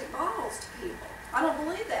plastic bottles to people. I don't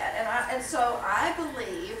believe that. And so I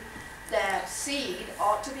believe that seed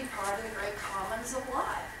ought to be part of the great commons of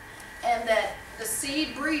life. And that the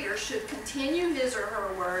seed breeder should continue his or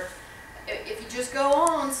her work. If you just go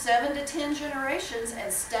on 7 to 10 generations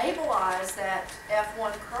and stabilize that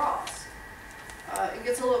F1 cross, it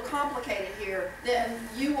gets a little complicated here, then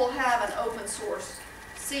you will have an open source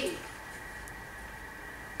seed.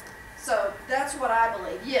 So that's what I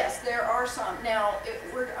believe. Yes, there are some. Now,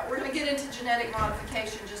 we're going to get into genetic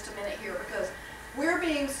modification just a minute here, because we're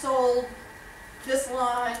being sold this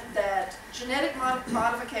line that genetic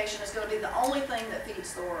modification is going to be the only thing that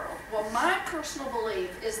feeds the world. Well, my personal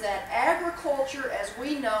belief is that agriculture as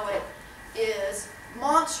we know it is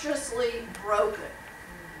monstrously broken.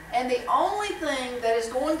 And the only thing that is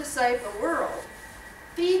going to save the world,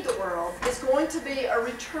 feed the world, is going to be a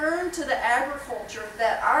return to the agriculture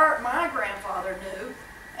that my grandfather knew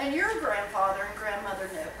and your grandfather and grandmother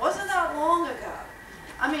knew. It wasn't that long ago.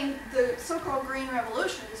 I mean, the so-called Green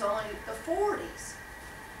Revolution is only the 40s.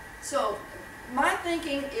 So my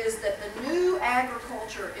thinking is that the new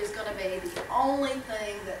agriculture is going to be the only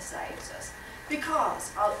thing that saves us.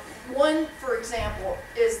 Because one, for example,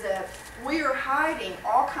 is that we are hiding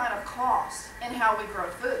all kind of costs in how we grow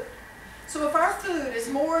food. So if our food is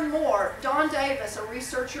more and more, Don Davis, a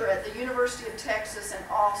researcher at the University of Texas in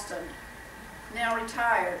Austin, now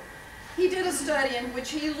retired, he did a study in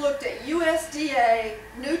which he looked at USDA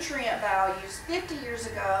nutrient values 50 years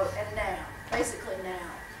ago and now, basically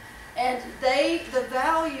now. And the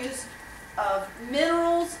values of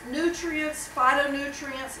minerals, nutrients,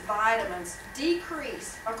 phytonutrients, vitamins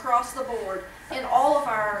decrease across the board in all of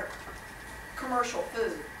our commercial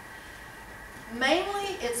food.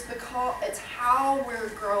 Mainly it's because it's how we're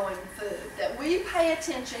growing food, that we pay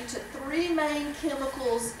attention to three main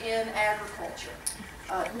chemicals in agriculture.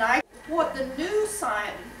 What the new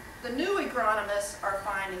agronomists are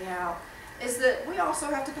finding out is that we also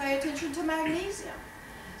have to pay attention to magnesium.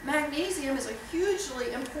 Magnesium is a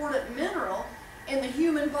hugely important mineral in the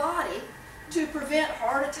human body to prevent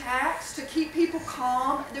heart attacks, to keep people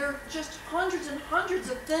calm. There are just hundreds and hundreds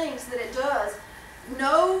of things that it does.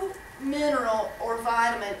 No mineral or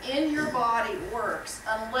vitamin in your body works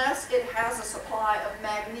unless it has a supply of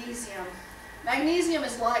magnesium. Magnesium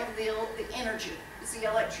is like the energy, it's the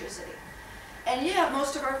electricity. And yet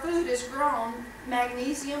most of our food is grown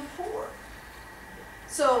magnesium poor.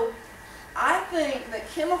 So I think that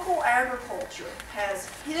chemical agriculture has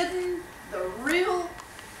hidden the real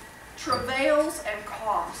travails and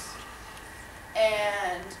costs.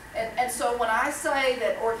 And so when I say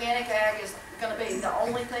that organic ag is going to be the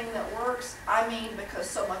only thing that works, I mean because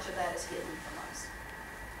so much of that is hidden from us.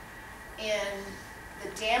 In the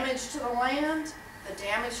damage to the land, the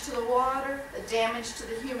damage to the water, the damage to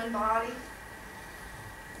the human body.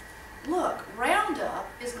 Look, Roundup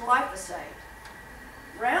is glyphosate.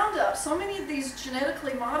 Roundup, so many of these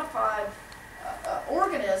genetically modified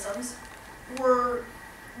organisms were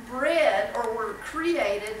bred or were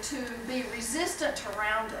created to be resistant to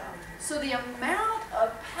Roundup. So the amount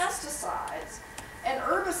of pesticides and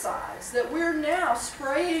herbicides that we're now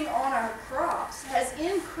spraying on our crops has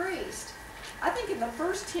increased. I think in the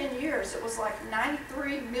first 10 years it was like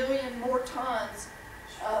 93 million more tons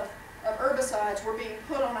of herbicides were being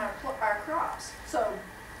put on our crops. So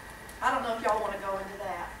I don't know if y'all want to go into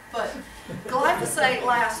that, but glyphosate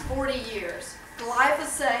lasts 40 years.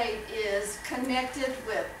 Glyphosate is connected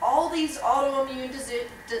with all these autoimmune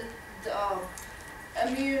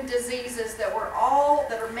immune diseases that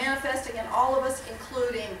are manifesting in all of us,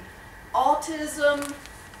 including autism,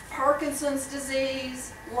 Parkinson's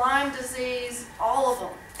disease, Lyme disease, all of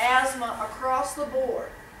them, asthma, across the board.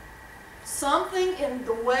 Something in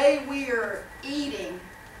the way we are eating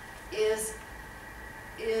is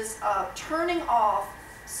turning off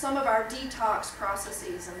some of our detox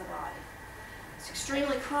processes in the body. It's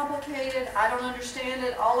extremely complicated. I don't understand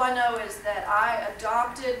it. All I know is that I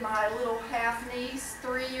adopted my little half-niece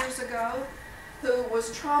 3 years ago who was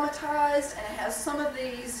traumatized and has some of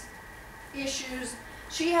these issues.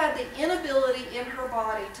 She had the inability in her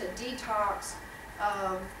body to detox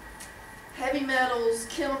heavy metals,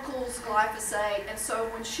 chemicals, glyphosate, and so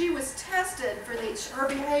when she was tested for these, her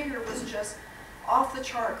behavior was just off the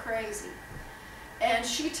chart crazy. And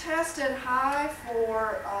she tested high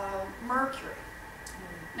for mercury.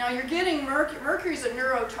 Now you're getting mercury. Mercury is a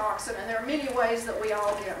neurotoxin, and there are many ways that we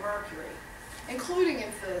all get mercury, including in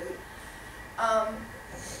food.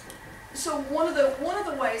 So one of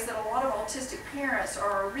the ways that a lot of autistic parents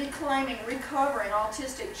are recovering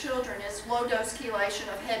autistic children is low-dose chelation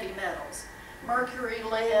of heavy metals, mercury,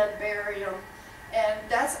 lead, barium, and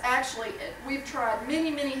that's actually, we've tried many,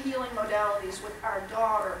 many healing modalities with our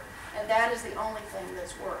daughter, and that is the only thing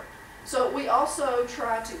that's worked. So we also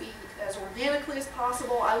try to eat as organically as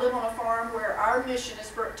possible. I live on a farm where our mission is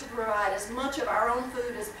to provide as much of our own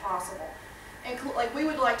food as possible. And like we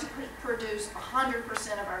would like to produce 100%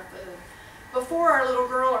 of our food. Before our little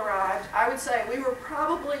girl arrived, I would say we were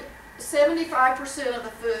probably 75% of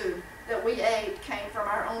the food that we ate came from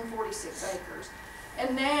our own 46 acres.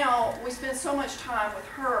 And now we spend so much time with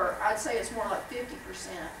her, I'd say it's more like 50%.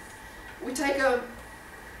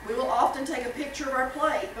 We will often take a picture of our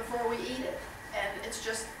plate before we eat it. And it's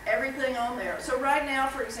just everything on there. So right now,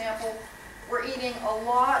 for example, we're eating a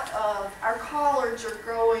lot of, our collards are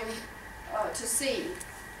growing to seed.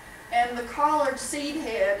 And the collard seed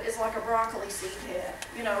head is like a broccoli seed head.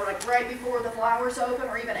 You know, like right before the flowers open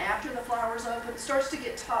or even after the flowers open, it starts to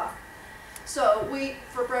get tough. So we,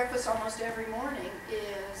 for breakfast almost every morning,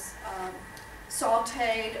 is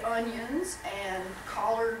sauteed onions and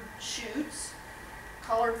collard shoots,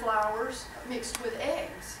 collard flowers mixed with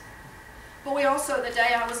eggs. But we also, the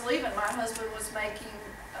day I was leaving, my husband was making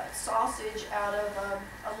sausage out of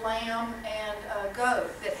a lamb and a goat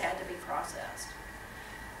that had to be processed.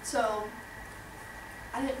 So,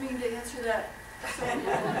 I didn't mean to answer that.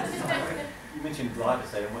 You mentioned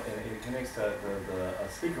glyphosate, and it connects to the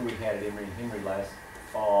speaker we had at Emory and Henry last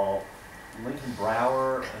fall, Lincoln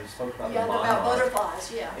Brower, who spoke about the monarch. About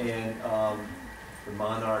butterflies, yeah. And the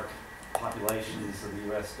monarch populations of the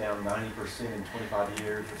U.S. down 90% in 25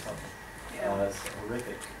 years or something. Yeah. It's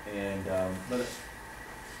horrific. And but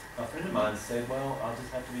a friend of mine said, "Well, I'll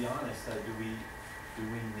just have to be honest. Do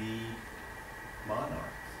we need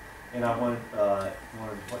monarchs?" And I wanted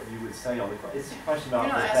what you would say on the question. It's a question about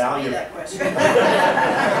You're not the asking value. me that question.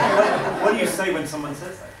 What do you say when someone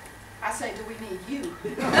says that? I say, do we need you?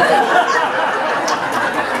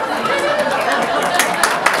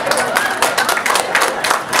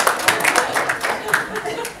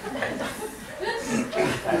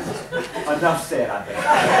 Enough said, I think.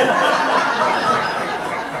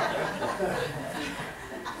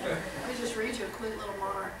 Let me just read you a quick little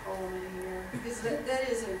monarch poem in here, because that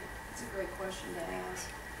is it's a great question to ask.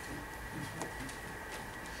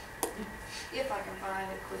 If I can find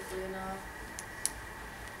it quickly enough.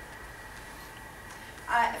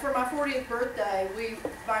 For my 40th birthday,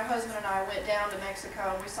 my husband and I went down to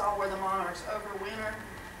Mexico and we saw where the monarchs overwinter.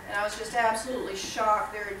 And I was just absolutely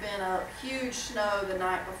shocked. There had been a huge snow the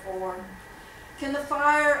night before. Can the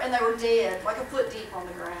fire, and they were dead, like a foot deep on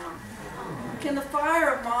the ground. Can the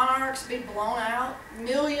fire of monarchs be blown out?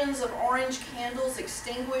 Millions of orange candles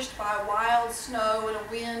extinguished by wild snow and a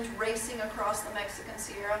wind racing across the Mexican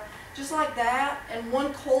Sierra. Just like that, in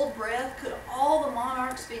one cold breath, could all the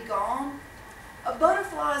monarchs be gone? A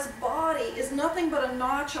butterfly's body is nothing but a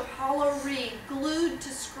notch of hollow reed glued to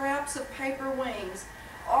scraps of paper wings,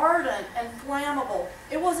 ardent and flammable.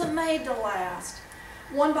 It wasn't made to last.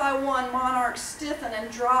 One by one, monarchs stiffen and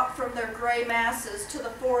drop from their gray masses to the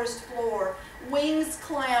forest floor, wings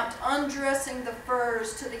clamped, undressing the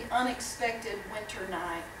furs to the unexpected winter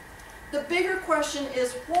night. The bigger question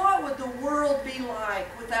is, what would the world be like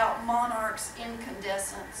without monarchs'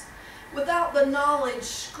 incandescence? Without the knowledge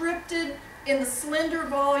scripted in the slender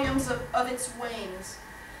volumes of its wings?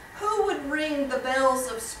 Who would ring the bells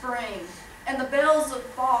of spring and the bells of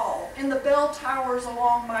fall in the bell towers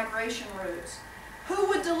along migration routes? Who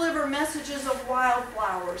would deliver messages of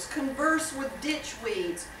wildflowers, converse with ditch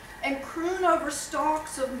weeds, and croon over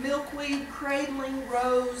stalks of milkweed cradling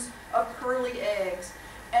rows of pearly eggs?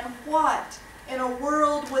 And what, in a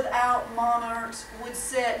world without monarchs, would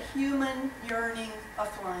set human yearning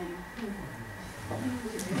aflame? One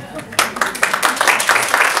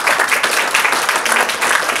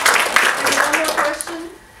more question?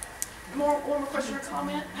 One more question or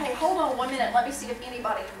comment? Hey, hold on 1 minute. Let me see if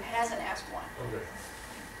anybody who hasn't asked one. Okay.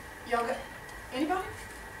 Y'all got anybody?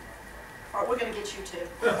 All right, we're gonna get you two.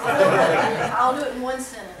 I'll do it in one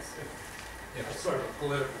sentence. Yeah, it's sort of a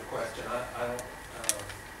political question.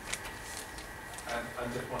 I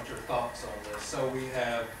just want your thoughts on this. So we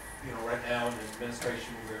have, right now in the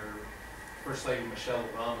administration, where First Lady Michelle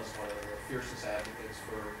Obama is one of the fiercest advocates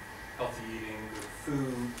for healthy eating, good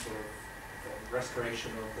food, sort of the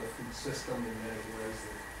restoration of the food system in many ways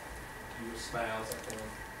that you espouse, I think.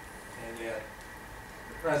 And yet,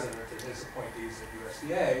 the president and his appointees at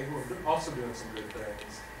USDA, who are also doing some good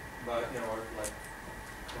things, but are like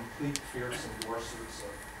complete fierce endorsers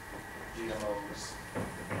of GMOs,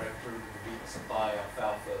 right through the beet supply,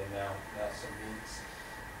 alfalfa, and now some meats.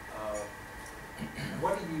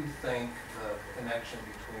 What do you think the connection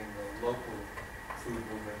between the local food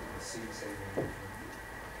movement and the seed saving movement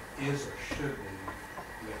is or should be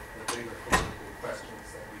with the bigger political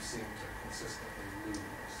questions that we seem to consistently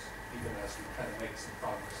lose, even as we kind of make some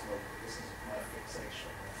progress locally? This is my fixation.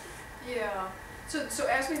 Yeah. So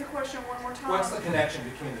ask me the question one more time. What's the connection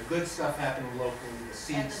between the good stuff happening locally, the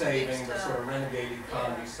seed And the saving, big the stuff. sort of renegade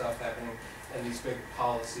economy Yeah. stuff happening, and these big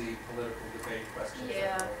policy, political debate questions?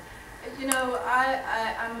 Yeah.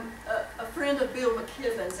 I'm a friend of Bill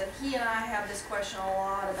McKibben's, and he and I have this question a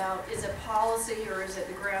lot about, is it policy or is it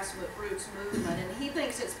the grassroots movement? And he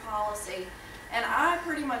thinks it's policy. And I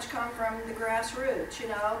pretty much come from the grassroots,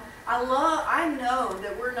 I know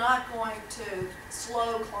that we're not going to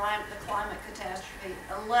slow the climate catastrophe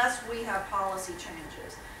unless we have policy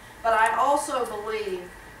changes. But I also believe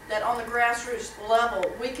that on the grassroots level,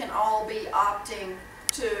 we can all be opting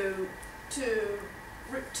to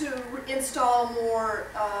install more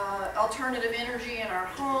alternative energy in our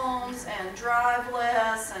homes and drive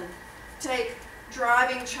less and take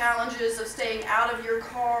driving challenges of staying out of your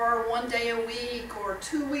car 1 day a week or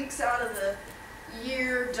 2 weeks out of the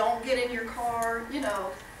year, don't get in your car,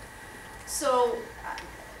 So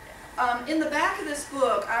in the back of this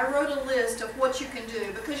book, I wrote a list of what you can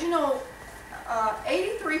do because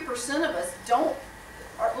 83% of us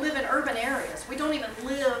live in urban areas. We don't even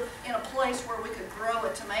live in a place where we could grow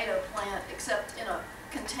a tomato plant except in a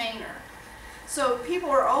container. So people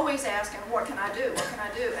are always asking, what can I do? What can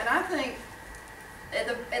I do? And I think at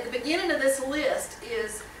the beginning of this list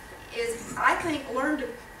is I think learn to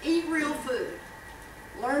eat real food,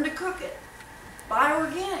 learn to cook it, buy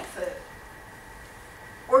organic food.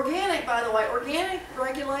 Organic, by the way, organic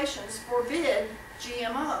regulations forbid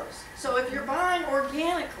GMOs. So if you're buying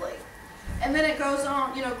organically, and And then it goes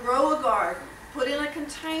on, you know, grow a garden, put in a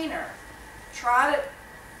container, try to,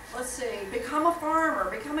 let's see, become a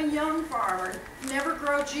farmer, become a young farmer, never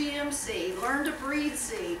grow GM seed, learn to breed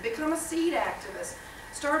seed, become a seed activist,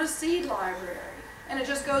 start a seed library. And it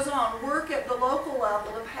just goes on. Work at the local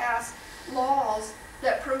level to pass laws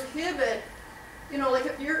that prohibit, you know, like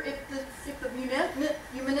if the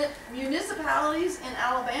municipalities in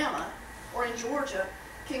Alabama or in Georgia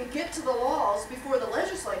can get to the laws before the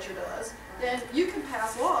legislature does, then you can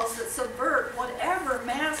pass laws that subvert whatever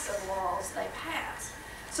massive laws they pass.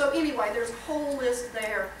 So anyway, there's a whole list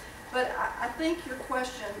there. But I think your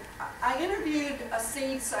question, I interviewed a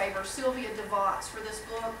seed saver, Sylvia DeVos, for this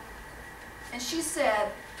book. And she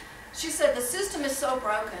said, the system is so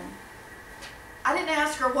broken. I didn't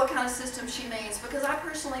ask her what kind of system she means, because I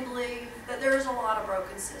personally believe that there's a lot of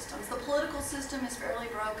broken systems. The political system is fairly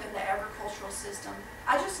broken, the agricultural system.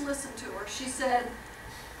 I just listened to her. She said,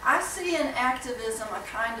 I see in activism a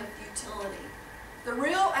kind of futility. The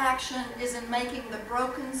real action is in making the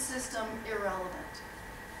broken system irrelevant.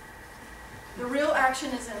 The real action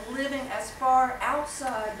is in living as far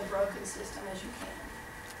outside the broken system as you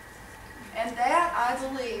can. And that, I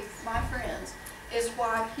believe, my friends, is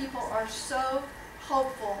why people are so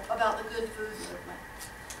hopeful about the good food movement.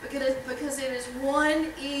 Because it is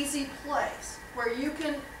one easy place where you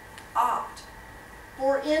can opt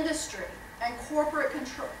for industry and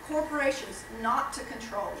corporations not to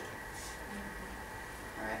control you.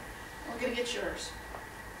 All right, I'm going to get yours.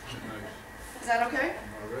 Nice. Is that okay? Am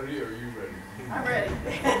I ready or are you ready? I'm ready.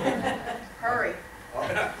 Hurry.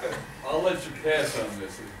 I'll let you pass on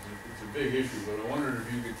this. It's a big issue, but I wondered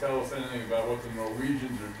if you could tell us anything about what the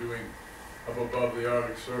Norwegians are doing up above the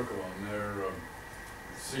Arctic Circle on their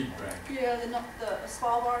seed bank. Yeah, the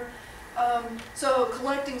Svalbard. So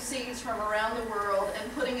collecting seeds from around the world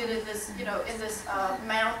and putting it in this, you know, in this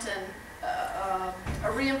mountain,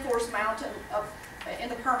 a reinforced mountain in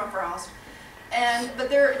the permafrost.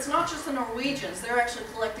 But it's not just the Norwegians. They're actually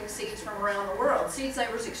collecting seeds from around the world. Seed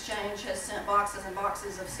Savers Exchange has sent boxes and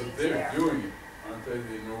boxes of seeds there. But they're there. doing it, aren't they?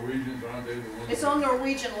 The Norwegians, aren't they the ones? It's on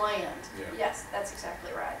Norwegian land. Yeah. Yes, that's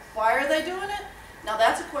exactly right. Why are they doing it? Now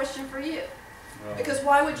that's a question for you. Because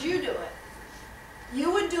why would you do it? You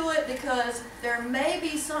would do it because there may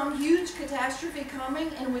be some huge catastrophe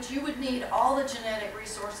coming in which you would need all the genetic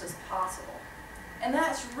resources possible. And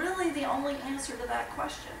that's really the only answer to that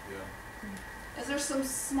question. Yeah. Is there some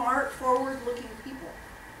smart, forward-looking people?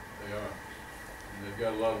 They are. And they've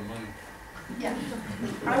got a lot of money. Yeah.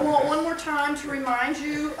 I want one more time to remind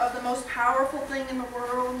you of the most powerful thing in the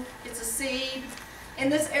world. It's a seed. In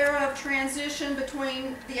this era of transition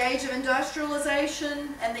between the age of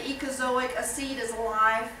industrialization and the Ecozoic, a seed is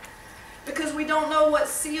life. Because we don't know what's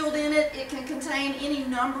sealed in it, it can contain any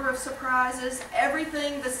number of surprises.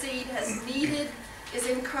 Everything the seed has needed is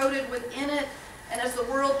encoded within it, and as the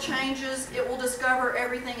world changes, it will discover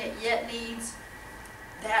everything it yet needs.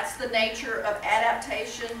 That's the nature of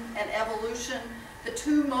adaptation and evolution, the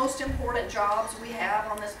two most important jobs we have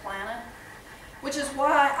on this planet. Which is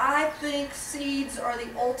why I think seeds are the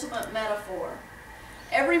ultimate metaphor.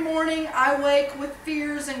 Every morning I wake with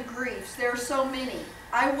fears and griefs. There are so many.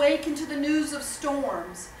 I wake into the news of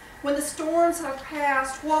storms. When the storms have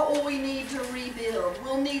passed, what will we need to rebuild?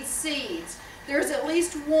 We'll need seeds. There's at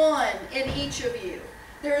least one in each of you.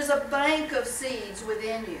 There is a bank of seeds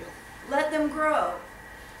within you. Let them grow.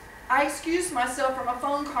 I excused myself from a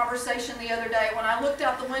phone conversation the other day when I looked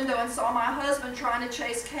out the window and saw my husband trying to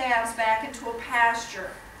chase calves back into a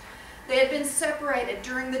pasture. They had been separated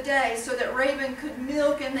during the day so that Raven could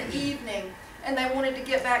milk in the evening, and they wanted to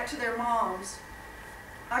get back to their moms.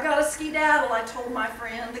 I got a skedaddle, I told my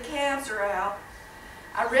friend. The calves are out.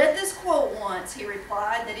 I read this quote once, he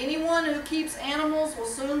replied, that anyone who keeps animals will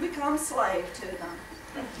soon become slave to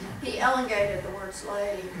them. He elongated the word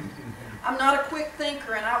slave. I'm not a quick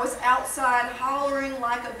thinker, and I was outside hollering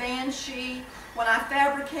like a banshee when I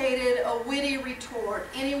fabricated a witty retort.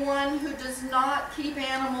 Anyone who does not keep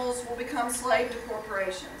animals will become slave to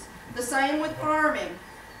corporations. The same with farming.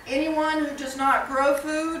 Anyone who does not grow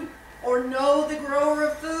food or know the grower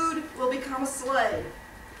of food will become a slave.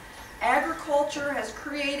 Agriculture has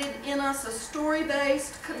created in us a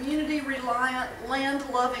story-based, community-reliant,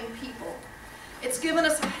 land-loving people. It's given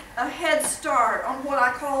us a head start on what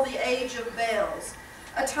I call the age of bells,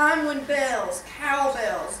 a time when bells,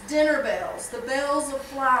 cowbells, dinner bells, the bells of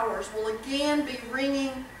flowers will again be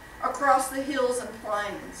ringing across the hills and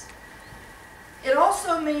plains. It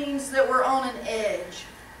also means that we're on an edge,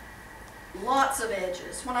 lots of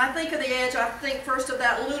edges. When I think of the edge, I think first of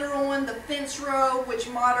that literal one, the fence row, which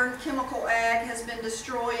modern chemical ag has been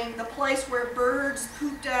destroying, the place where birds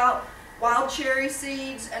pooped out wild cherry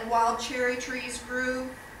seeds and wild cherry trees grew.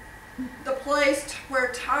 The place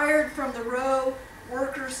where, tired from the row,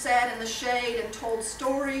 workers sat in the shade and told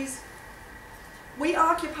stories. We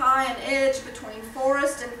occupy an edge between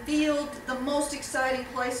forest and field, the most exciting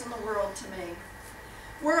place in the world to me.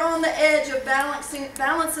 We're on the edge of balancing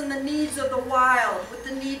the needs of the wild with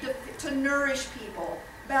the need to nourish people,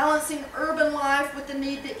 balancing urban life with the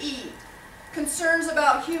need to eat, concerns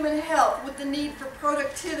about human health with the need for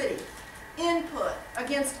productivity, input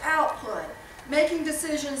against output, making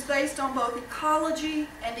decisions based on both ecology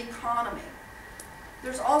and economy.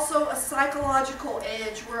 There's also a psychological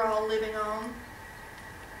edge we're all living on.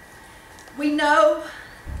 We know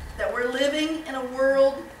that we're living in a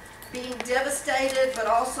world being devastated, but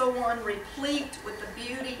also one replete with the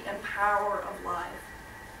beauty and power of life.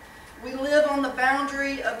 We live on the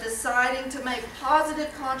boundary of deciding to make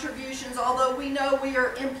positive contributions, although we know we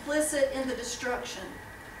are implicit in the destruction.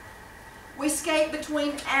 We skate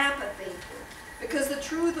between apathy, because the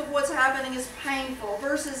truth of what's happening is painful,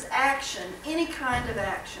 versus action, any kind of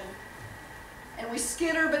action. And we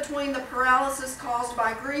skitter between the paralysis caused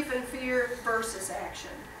by grief and fear versus action.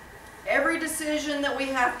 Every decision that we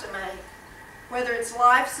have to make, whether it's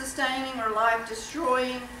life-sustaining or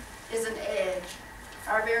life-destroying, is an edge.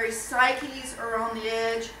 Our very psyches are on the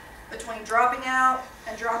edge between dropping out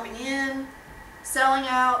and dropping in, selling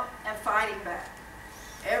out and fighting back.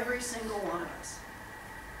 Every single one of us.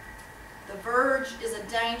 The verge is a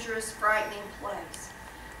dangerous, frightening place.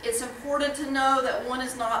 It's important to know that one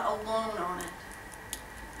is not alone on it.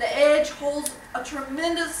 The edge holds a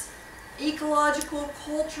tremendous ecological,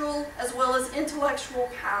 cultural, as well as intellectual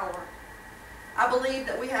power. I believe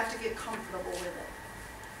that we have to get comfortable with it.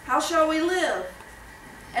 How shall we live?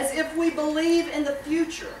 As if we believe in the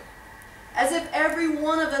future. As if every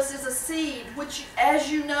one of us is a seed, which,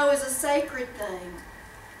 as you know, is a sacred thing.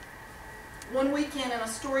 One weekend in a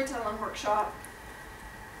storytelling workshop,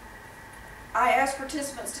 I asked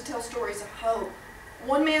participants to tell stories of hope.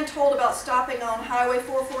 One man told about stopping on Highway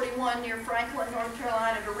 441 near Franklin, North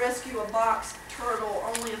Carolina to rescue a box turtle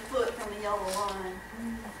only a foot from the yellow line.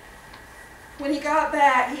 When he got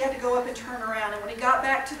back, he had to go up and turn around, and when he got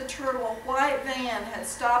back to the turtle, a white van had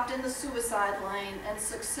stopped in the suicide lane and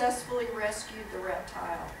successfully rescued the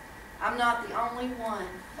reptile. I'm not the only one,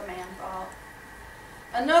 the man thought.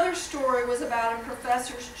 Another story was about a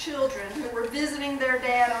professor's children who were visiting their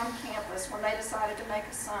dad on campus when they decided to make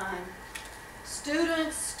a sign.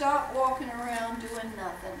 Students, stop walking around doing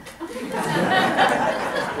nothing.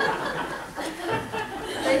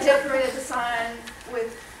 They decorated the sign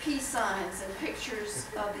with peace signs and pictures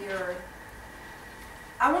of the earth.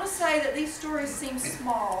 I want to say that these stories seem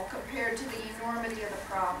small compared to the enormity of the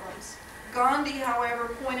problems. Gandhi,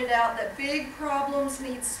 however, pointed out that big problems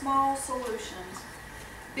need small solutions.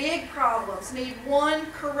 Big problems need one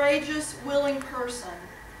courageous, willing person.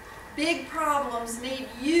 Big problems need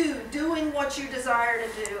you doing what you desire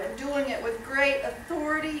to do and doing it with great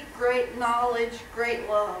authority, great knowledge, great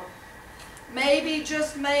love. Maybe,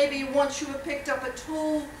 just maybe, once you have picked up a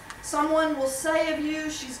tool, someone will say of you,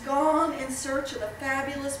 she's gone in search of the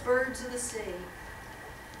fabulous birds of the sea.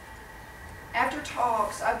 After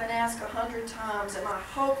talks, I've been asked 100 times, am I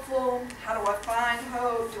hopeful? How do I find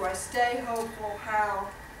hope? Do I stay hopeful? How?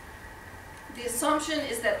 The assumption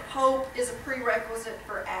is that hope is a prerequisite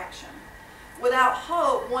for action. Without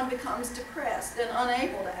hope, one becomes depressed and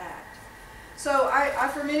unable to act. So I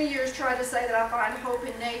for many years tried to say that I find hope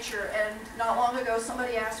in nature, and not long ago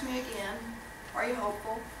somebody asked me again, are you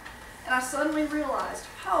hopeful? And I suddenly realized,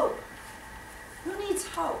 hope? Who needs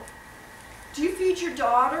hope? Do you feed your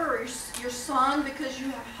daughter or your son because you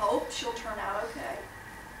have hope she'll turn out okay?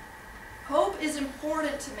 Hope is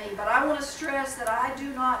important to me, but I want to stress that I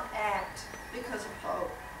do not act because of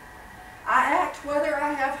hope. I act whether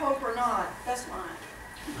I have hope or not. That's mine.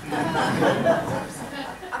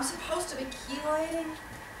 I'm supposed to be chelating,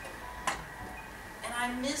 and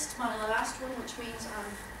I missed my last one, which means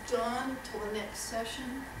I'm done till the next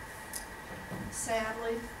session,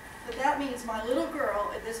 sadly. But that means my little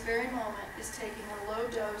girl at this very moment is taking a low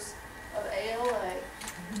dose of ALA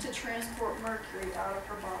to transport mercury out of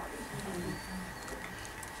her body.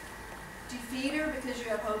 Do you feed her because you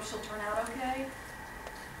have hope she'll turn out okay?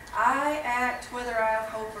 I act whether I have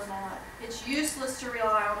hope or not. It's useless to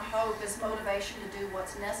rely on hope as motivation to do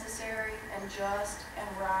what's necessary and just and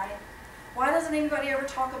right. Why doesn't anybody ever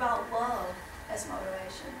talk about love as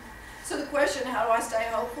motivation? So the question, how do I stay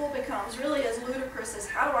hopeful, becomes really as ludicrous as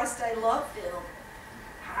how do I stay love-filled?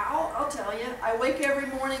 How? I'll tell you. I wake every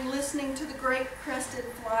morning listening to the great crested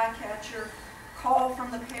flycatcher call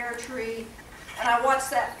from the pear tree And I watch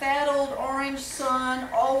that fat old orange sun,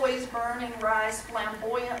 always burning, rise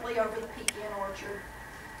flamboyantly over the pecan orchard.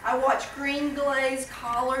 I watch green glazed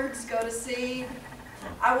collards go to seed.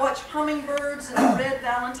 I watch hummingbirds and the red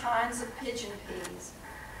valentines of pigeon peas.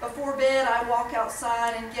 Before bed, I walk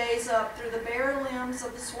outside and gaze up through the bare limbs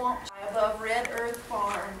of the swamp above Red Earth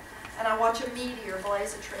Farm, and I watch a meteor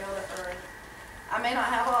blaze a trail to Earth. I may not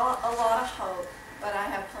have a lot of hope, but I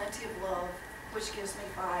have plenty of love, which gives me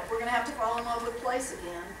fight. We're going to have to fall in love with place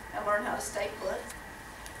again and learn how to stay put.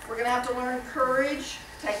 We're going to have to learn courage,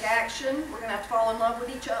 take action. We're going to have to fall in love with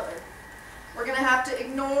each other. We're going to have to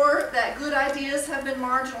ignore that good ideas have been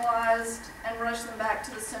marginalized and rush them back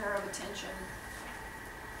to the center of attention.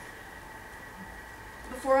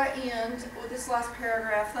 Before I end with this last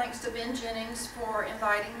paragraph, thanks to Ben Jennings for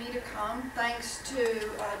inviting me to come. Thanks to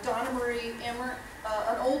Donna Marie Emmert,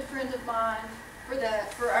 an old friend of mine,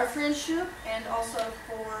 for our friendship and also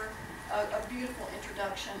for a beautiful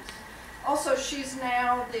introduction. Also, she's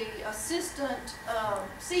now the assistant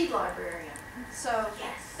seed librarian. So,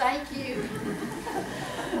 yes. Thank you.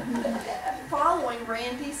 Following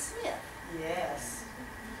Randy Smith. Yes.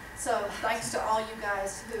 So thanks to all you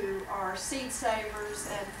guys who are seed savers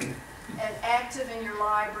and active in your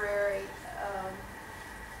library.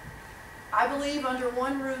 I believe under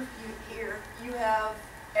one roof here you have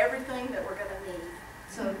everything that we're going to need.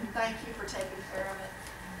 So thank you for taking care of it.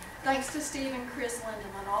 Thanks to Steve and Chris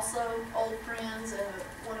Lindemann, also old friends and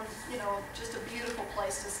one of, just a beautiful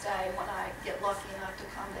place to stay when I get lucky enough to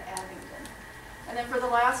come to Abingdon. And then for the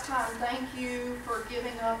last time, thank you for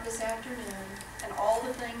giving up this afternoon and all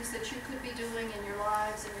the things that you could be doing in your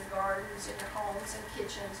lives, in your gardens, in your homes and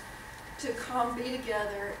kitchens to come be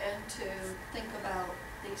together and to think about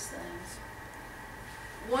these things.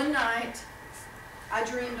 One night, I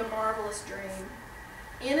dreamed a marvelous dream.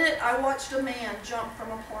 In it, I watched a man jump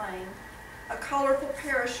from a plane. A colorful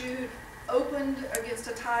parachute opened against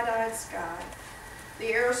a tie-dyed sky.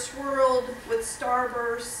 The air swirled with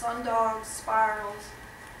starbursts, sundogs, spirals.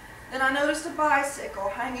 Then I noticed a bicycle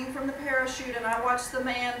hanging from the parachute, and I watched the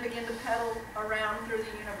man begin to pedal around through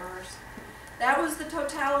the universe. That was the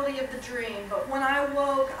totality of the dream, but when I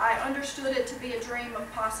woke, I understood it to be a dream of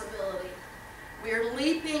possibility. We are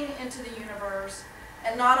leaping into the universe,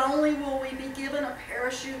 and not only will we be given a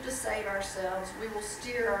parachute to save ourselves, we will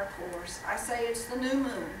steer our course. I say it's the new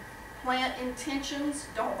moon. Plant intentions,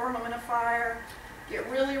 don't burn them in a fire. Get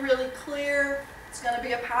really, really clear. It's going to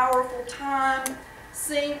be a powerful time.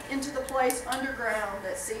 Sink into the place underground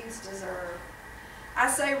that seeds deserve. I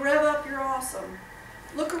say rev up your awesome.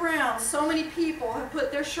 Look around. So many people have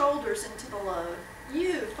put their shoulders into the load.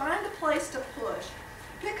 You, find a place to push.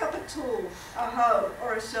 Pick up a tool, a hoe,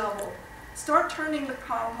 or a shovel. Start turning the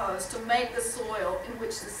compost to make the soil in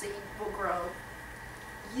which the seed will grow.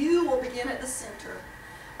 You will begin at the center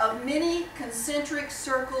of many concentric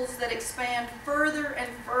circles that expand further and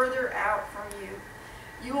further out from you.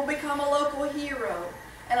 You will become a local hero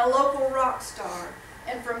and a local rock star,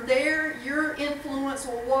 and from there your influence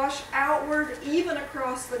will wash outward even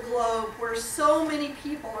across the globe where so many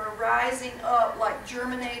people are rising up like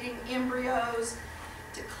germinating embryos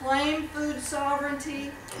to claim food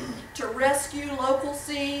sovereignty, to rescue local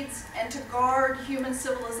seeds, and to guard human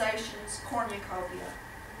civilization's cornucopia.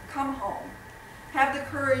 Come home. Have the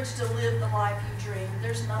courage to live the life you dream.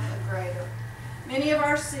 There's nothing greater. Many of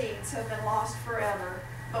our seeds have been lost forever,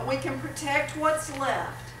 but we can protect what's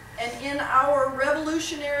left. And in our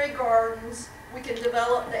revolutionary gardens, we can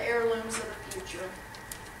develop the heirlooms of the future.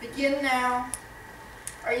 Begin now.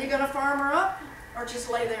 Are you going to farm her up or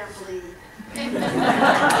just lay there and bleed?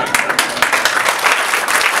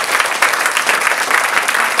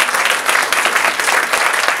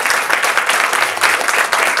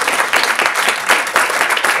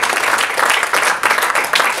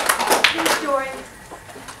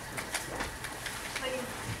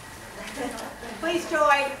 Please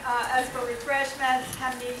join us for refreshments.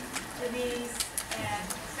 Come meet Janisse, and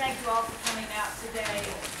thank you all for coming out today.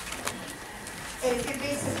 And if you'd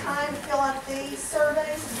be so kind to fill out these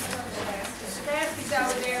surveys. Nancy's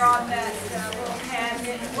over there on that little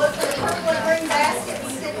cabinet. Look for the purple and green